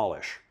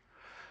smallish.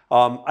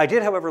 I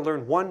did, however,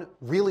 learn one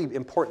really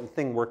important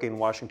thing working in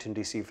Washington,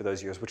 D.C. for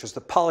those years, which is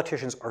that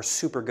politicians are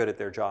super good at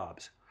their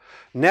jobs.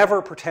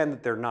 Never pretend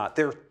that they're not.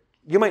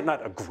 You might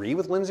not agree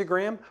with Lindsey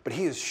Graham, but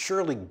he is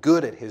surely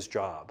good at his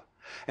job.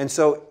 And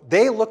so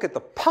they look at the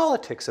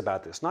politics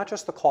about this, not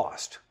just the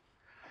cost.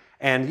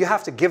 And you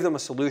have to give them a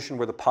solution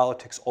where the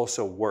politics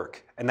also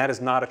work. And that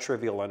is not a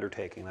trivial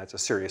undertaking. That's a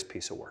serious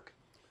piece of work.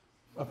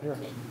 Up here.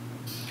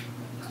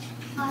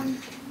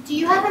 Do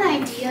you have an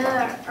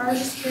idea, or I'm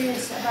just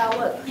curious about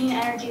what clean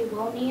energy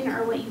will mean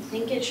or what you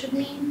think it should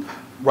mean?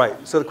 Right.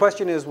 So the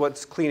question is,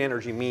 what's clean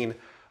energy mean?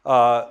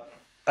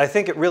 I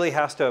think it really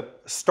has to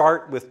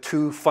start with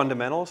two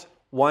fundamentals.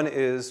 One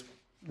is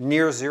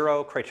near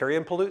zero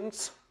criterion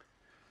pollutants.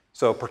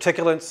 So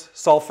particulates,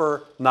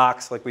 sulfur,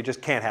 NOx, like we just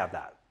can't have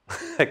that.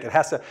 Like it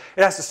has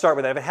to start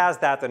with that. If it has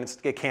that, then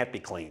it can't be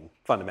clean,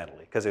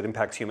 fundamentally, because it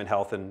impacts human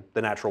health and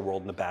the natural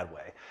world in a bad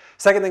way.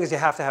 Second thing is you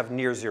have to have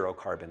near zero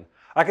carbon.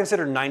 I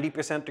consider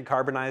 90%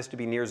 decarbonized to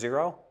be near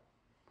zero.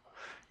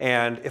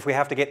 And if we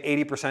have to get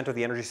 80% of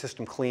the energy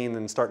system clean,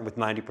 then starting with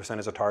 90%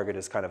 as a target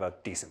is kind of a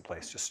decent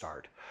place to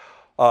start.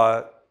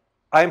 I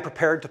am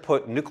prepared to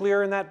put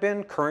nuclear in that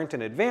bin, current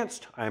and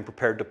advanced. I am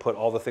prepared to put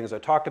all the things I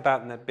talked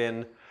about in that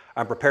bin.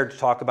 I'm prepared to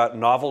talk about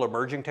novel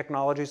emerging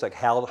technologies like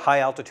high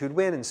altitude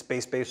wind and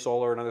space-based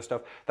solar and other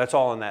stuff. That's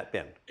all in that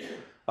bin.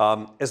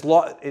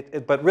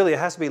 But really, it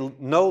has to be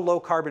no low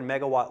carbon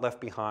megawatt left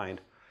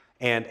behind.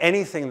 And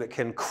anything that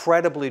can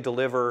credibly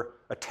deliver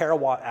a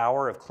terawatt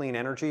hour of clean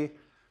energy,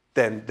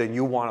 then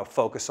you want to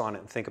focus on it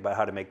and think about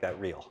how to make that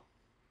real.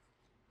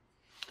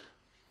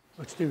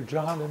 Let's do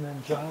John and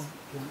then John.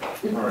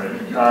 All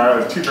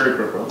right, two very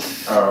quick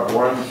ones.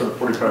 One for the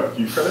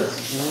 45Q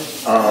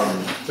credits.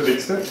 To the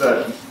extent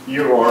that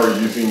EOR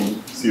using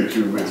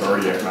CO2 is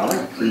already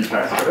economic,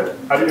 pre-tax credit,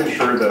 how do you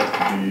ensure that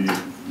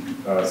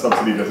the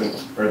subsidy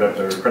doesn't, or that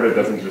the credit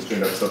doesn't just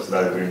end up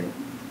subsidizing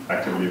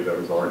activity that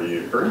was already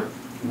occurring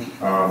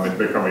and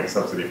becoming a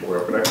subsidy for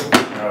oil production?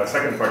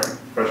 Second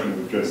question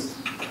is just,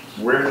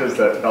 where does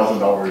that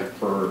 $1,000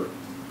 per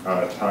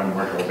ton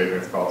marginal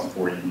abatement cost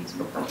for EVs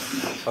come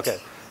from? Okay,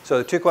 so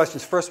the two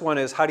questions. First one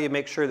is, how do you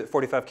make sure that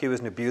 45Q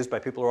isn't abused by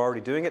people who are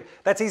already doing it?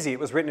 That's easy. It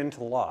was written into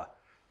the law.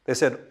 They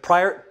said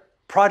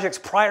projects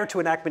prior to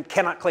enactment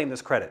cannot claim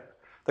this credit.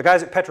 The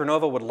guys at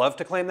Petronova would love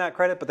to claim that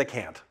credit, but they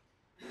can't.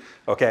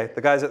 Okay,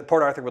 the guys at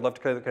Port Arthur would love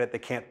to claim the credit. They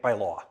can't by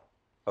law.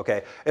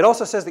 Okay, it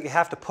also says that you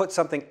have to put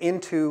something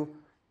into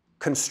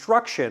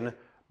construction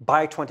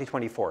by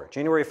 2024,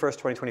 January 1st,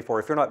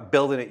 2024. If you're not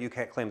building it, you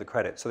can't claim the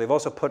credit. So they've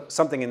also put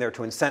something in there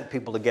to incent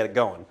people to get it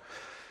going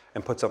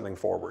and put something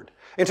forward.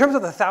 In terms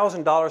of the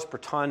 $1,000 per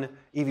ton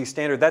EV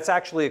standard, that's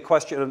actually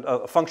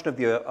a function of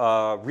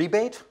the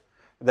rebate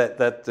that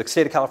the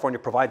state of California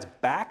provides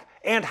back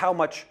and how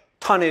much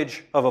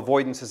tonnage of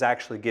avoidance is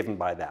actually given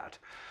by that.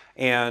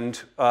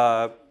 And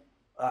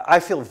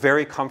I feel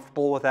very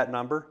comfortable with that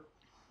number.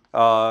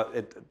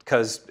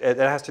 because it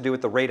has to do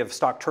with the rate of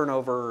stock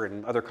turnover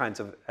and other kinds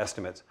of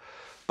estimates.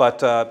 But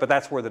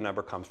that's where the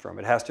number comes from.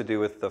 It has to do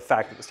with the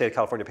fact that the state of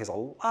California pays a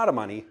lot of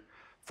money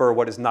for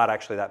what is not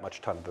actually that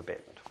much ton of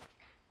abatement.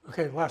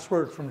 Okay, last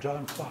word from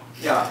John Plow.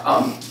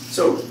 Yeah,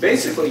 so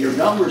basically your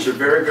numbers are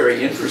very,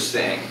 very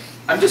interesting.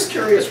 I'm just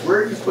curious,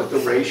 where do you put the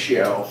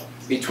ratio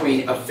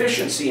between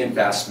efficiency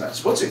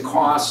investments? What's it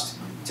cost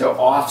to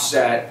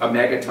offset a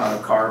megaton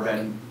of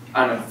carbon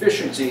on an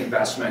efficiency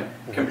investment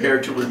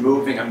compared to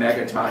removing a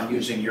megaton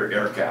using your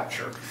air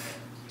capture?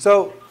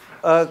 So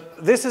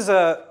this is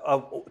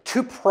a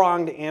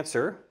two-pronged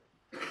answer.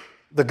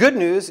 The good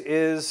news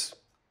is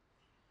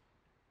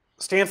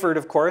Stanford,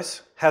 of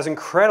course, has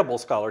incredible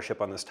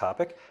scholarship on this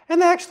topic,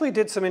 and they actually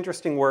did some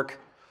interesting work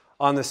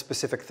on this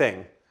specific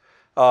thing.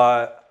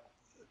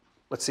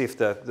 Let's see if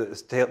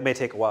it may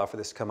take a while for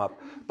this to come up.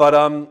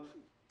 But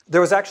there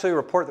was actually a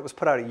report that was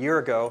put out a year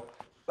ago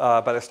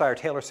by the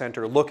Steyer-Taylor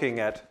Center looking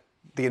at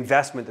the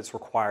investment that's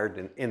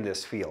required in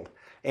this field.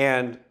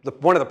 And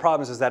one of the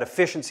problems is that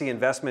efficiency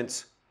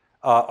investments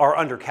are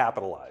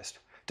undercapitalized.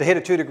 To hit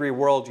a 2-degree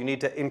world, you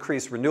need to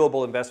increase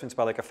renewable investments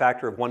by like a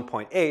factor of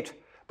 1.8,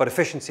 but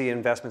efficiency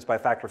investments by a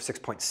factor of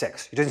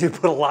 6.6. You just need to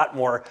put a lot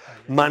more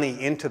money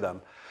into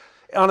them.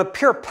 On a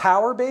pure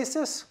power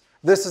basis,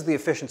 this is the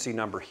efficiency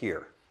number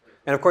here.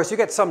 And of course, you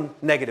get some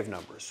negative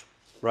numbers,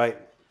 right?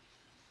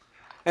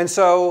 And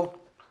so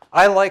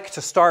I like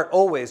to start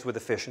always with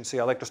efficiency.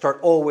 I like to start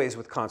always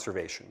with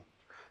conservation.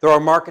 There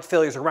are market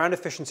failures around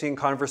efficiency and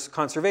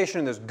conservation,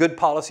 and there's good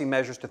policy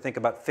measures to think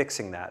about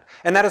fixing that.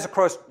 And that is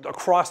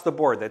across the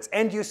board. That's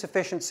end-use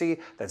efficiency,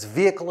 that's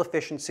vehicle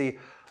efficiency,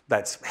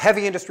 that's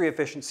heavy industry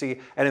efficiency,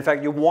 and in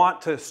fact, you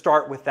want to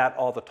start with that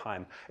all the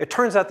time. It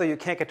turns out that you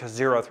can't get to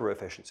zero through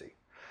efficiency.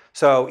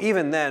 So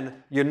even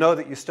then, you know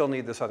that you still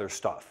need this other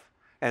stuff.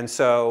 And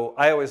so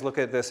I always look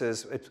at this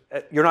as,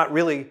 you're not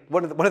really,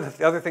 one of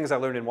the other things I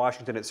learned in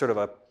Washington, it's sort of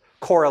a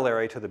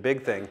corollary to the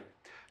big thing.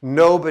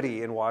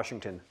 Nobody in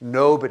Washington,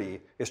 nobody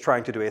is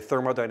trying to do a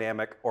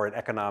thermodynamic or an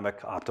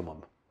economic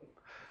optimum.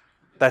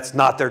 That's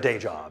not their day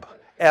job,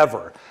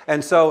 ever.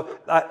 And so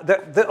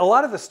a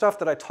lot of the stuff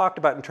that I talked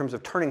about in terms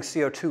of turning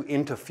CO2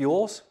 into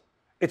fuels,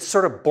 it's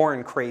sort of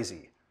born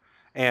crazy.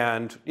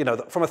 And you know,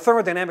 from a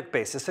thermodynamic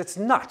basis, it's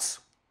nuts.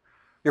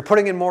 You're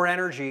putting in more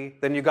energy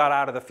than you got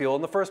out of the fuel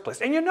in the first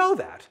place. And you know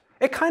that.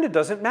 It kind of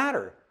doesn't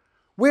matter.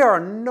 We are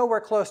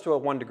nowhere close to a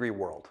 1-degree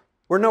world.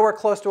 We're nowhere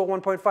close to a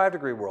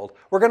 1.5-degree world.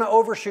 We're going to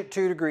overshoot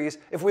 2 degrees.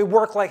 If we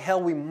work like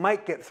hell, we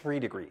might get 3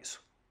 degrees,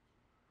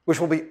 which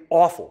will be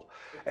awful.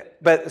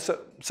 But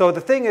so the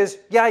thing is,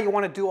 yeah, you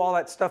want to do all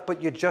that stuff,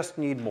 but you just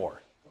need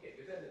more.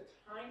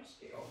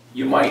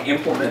 You might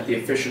implement the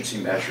efficiency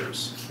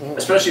measures,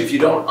 especially if you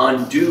don't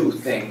undo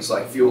things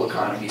like fuel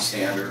economy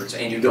standards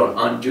and you don't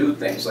undo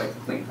things like the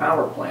Clean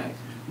Power Plan.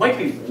 Might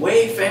be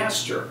way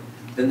faster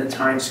than the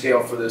time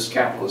scale for this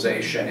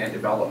capitalization and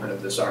development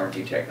of this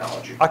R&D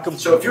technology.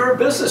 So if you're a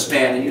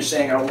businessman and you're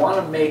saying, I want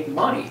to make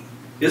money,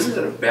 isn't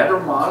it a better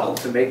model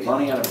to make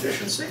money on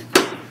efficiency?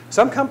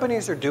 Some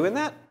companies are doing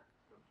that.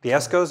 The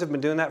ESCOs have been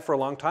doing that for a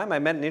long time. I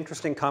met an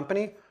interesting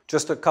company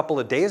just a couple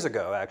of days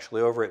ago,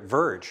 actually, over at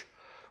Verge,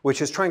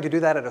 which is trying to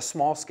do that at a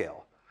small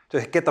scale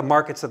to get the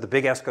markets that the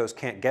big ESCOs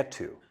can't get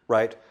to,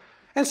 right?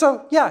 And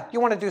so, yeah, you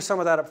want to do some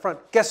of that up front.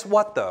 Guess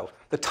what, though?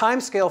 The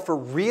time scale for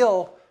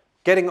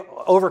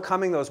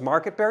overcoming those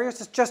market barriers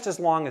is just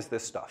as long as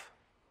this stuff.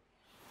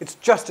 It's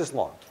just as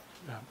long.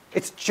 Yeah.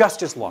 It's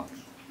just as long.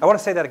 I want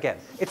to say that again.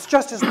 It's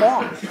just as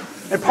long.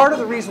 And part of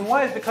the reason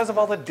why is because of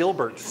all the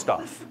Dilbert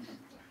stuff.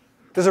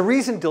 There's a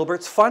reason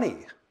Dilbert's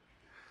funny.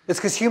 It's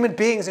because human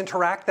beings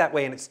interact that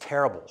way, and it's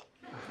terrible,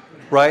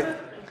 right?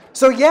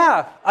 So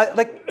yeah,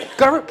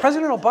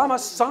 President Obama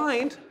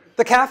signed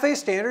the CAFE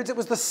standards. It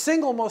was the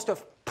single most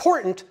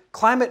important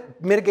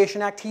climate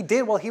mitigation act he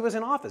did while he was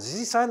in office.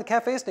 He signed the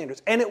CAFE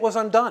standards, and it was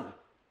undone.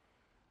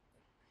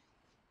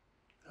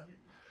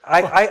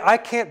 I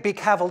can't be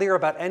cavalier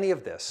about any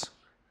of this.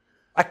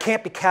 I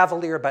can't be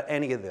cavalier about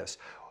any of this.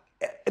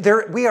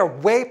 We are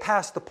way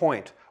past the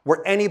point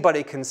where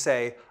anybody can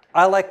say,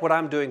 I like what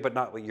I'm doing, but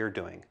not what you're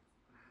doing.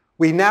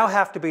 We now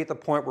have to be at the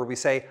point where we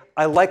say,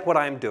 I like what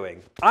I'm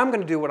doing. I'm going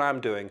to do what I'm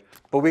doing,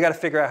 but we got to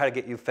figure out how to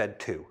get you fed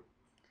too.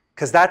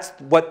 Because that's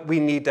what we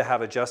need to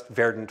have a just,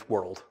 verdant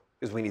world,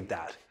 is we need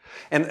that.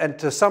 And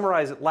to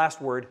summarize it,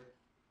 last word,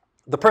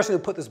 the person who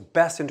put this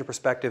best into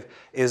perspective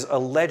is a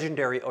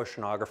legendary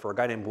oceanographer, a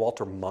guy named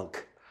Walter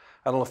Munk.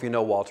 I don't know if you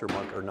know Walter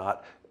Munk or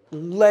not.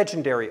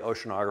 Legendary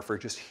oceanographer,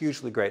 just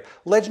hugely great.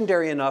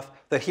 Legendary enough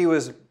that he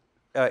was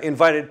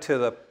invited to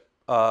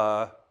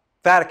the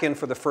Vatican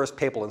for the first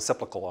papal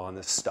encyclical on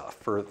this stuff,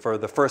 for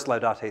the first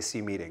Laudate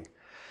Si meeting.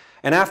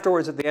 And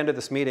afterwards, at the end of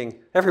this meeting,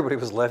 everybody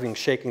was leaving,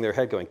 shaking their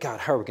head, going,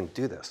 God, how are we going to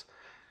do this?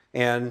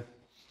 And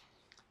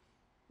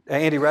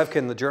Andy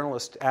Revkin, the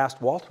journalist,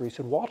 asked Walter, he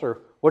said,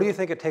 Walter, what do you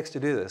think it takes to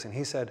do this? And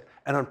he said,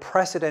 an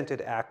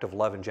unprecedented act of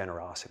love and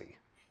generosity.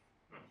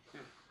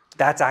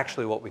 That's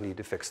actually what we need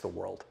to fix the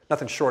world.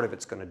 Nothing short of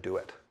it's going to do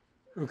it.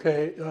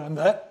 Okay, on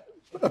that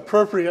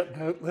appropriate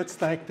note, let's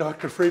thank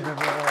Dr. Friedmann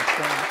one last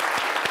time.